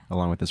media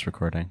along with this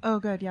recording. Oh,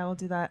 good. Yeah, we'll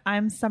do that.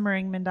 I'm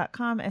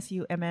summeringman.com,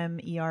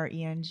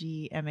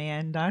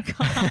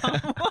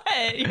 SUMMERENGMAN.com. What?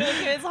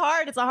 It's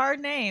hard. It's a hard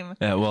name.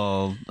 Yeah,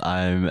 well,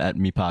 I'm at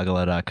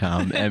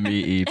meepagala.com,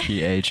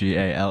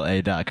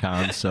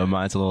 MEEPAGALA.com, so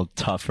mine's a little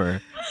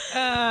tougher.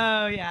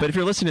 Oh, yeah. But if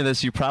you're listening to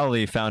this, you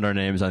probably found our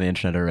names on the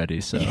internet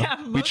already, so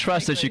we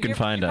trust that you can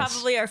find us.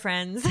 Probably our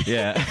friends.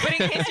 Yeah. But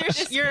in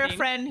case you're a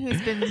friend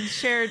who's been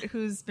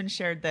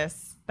shared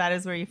this, that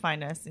is where you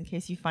find us in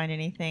case you find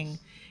anything. And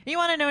you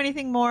want to know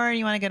anything more and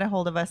you want to get a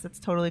hold of us, that's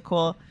totally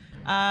cool.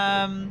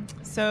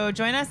 So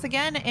join us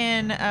again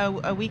in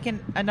a week,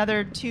 in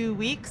another 2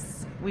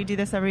 weeks. We do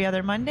this every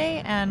other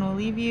Monday, and we'll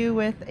leave you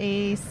with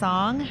a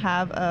song.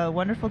 Have a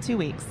wonderful 2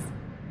 weeks.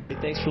 Hey,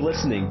 thanks for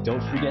listening.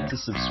 Don't forget to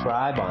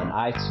subscribe on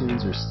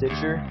iTunes or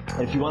Stitcher.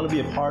 And if you want to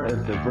be a part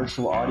of the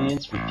virtual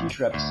audience for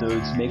future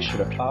episodes, make sure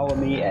to follow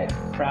me at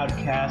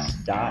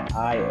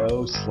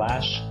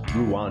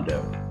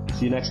crowdcast.io/Ruwando.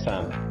 See you next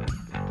time.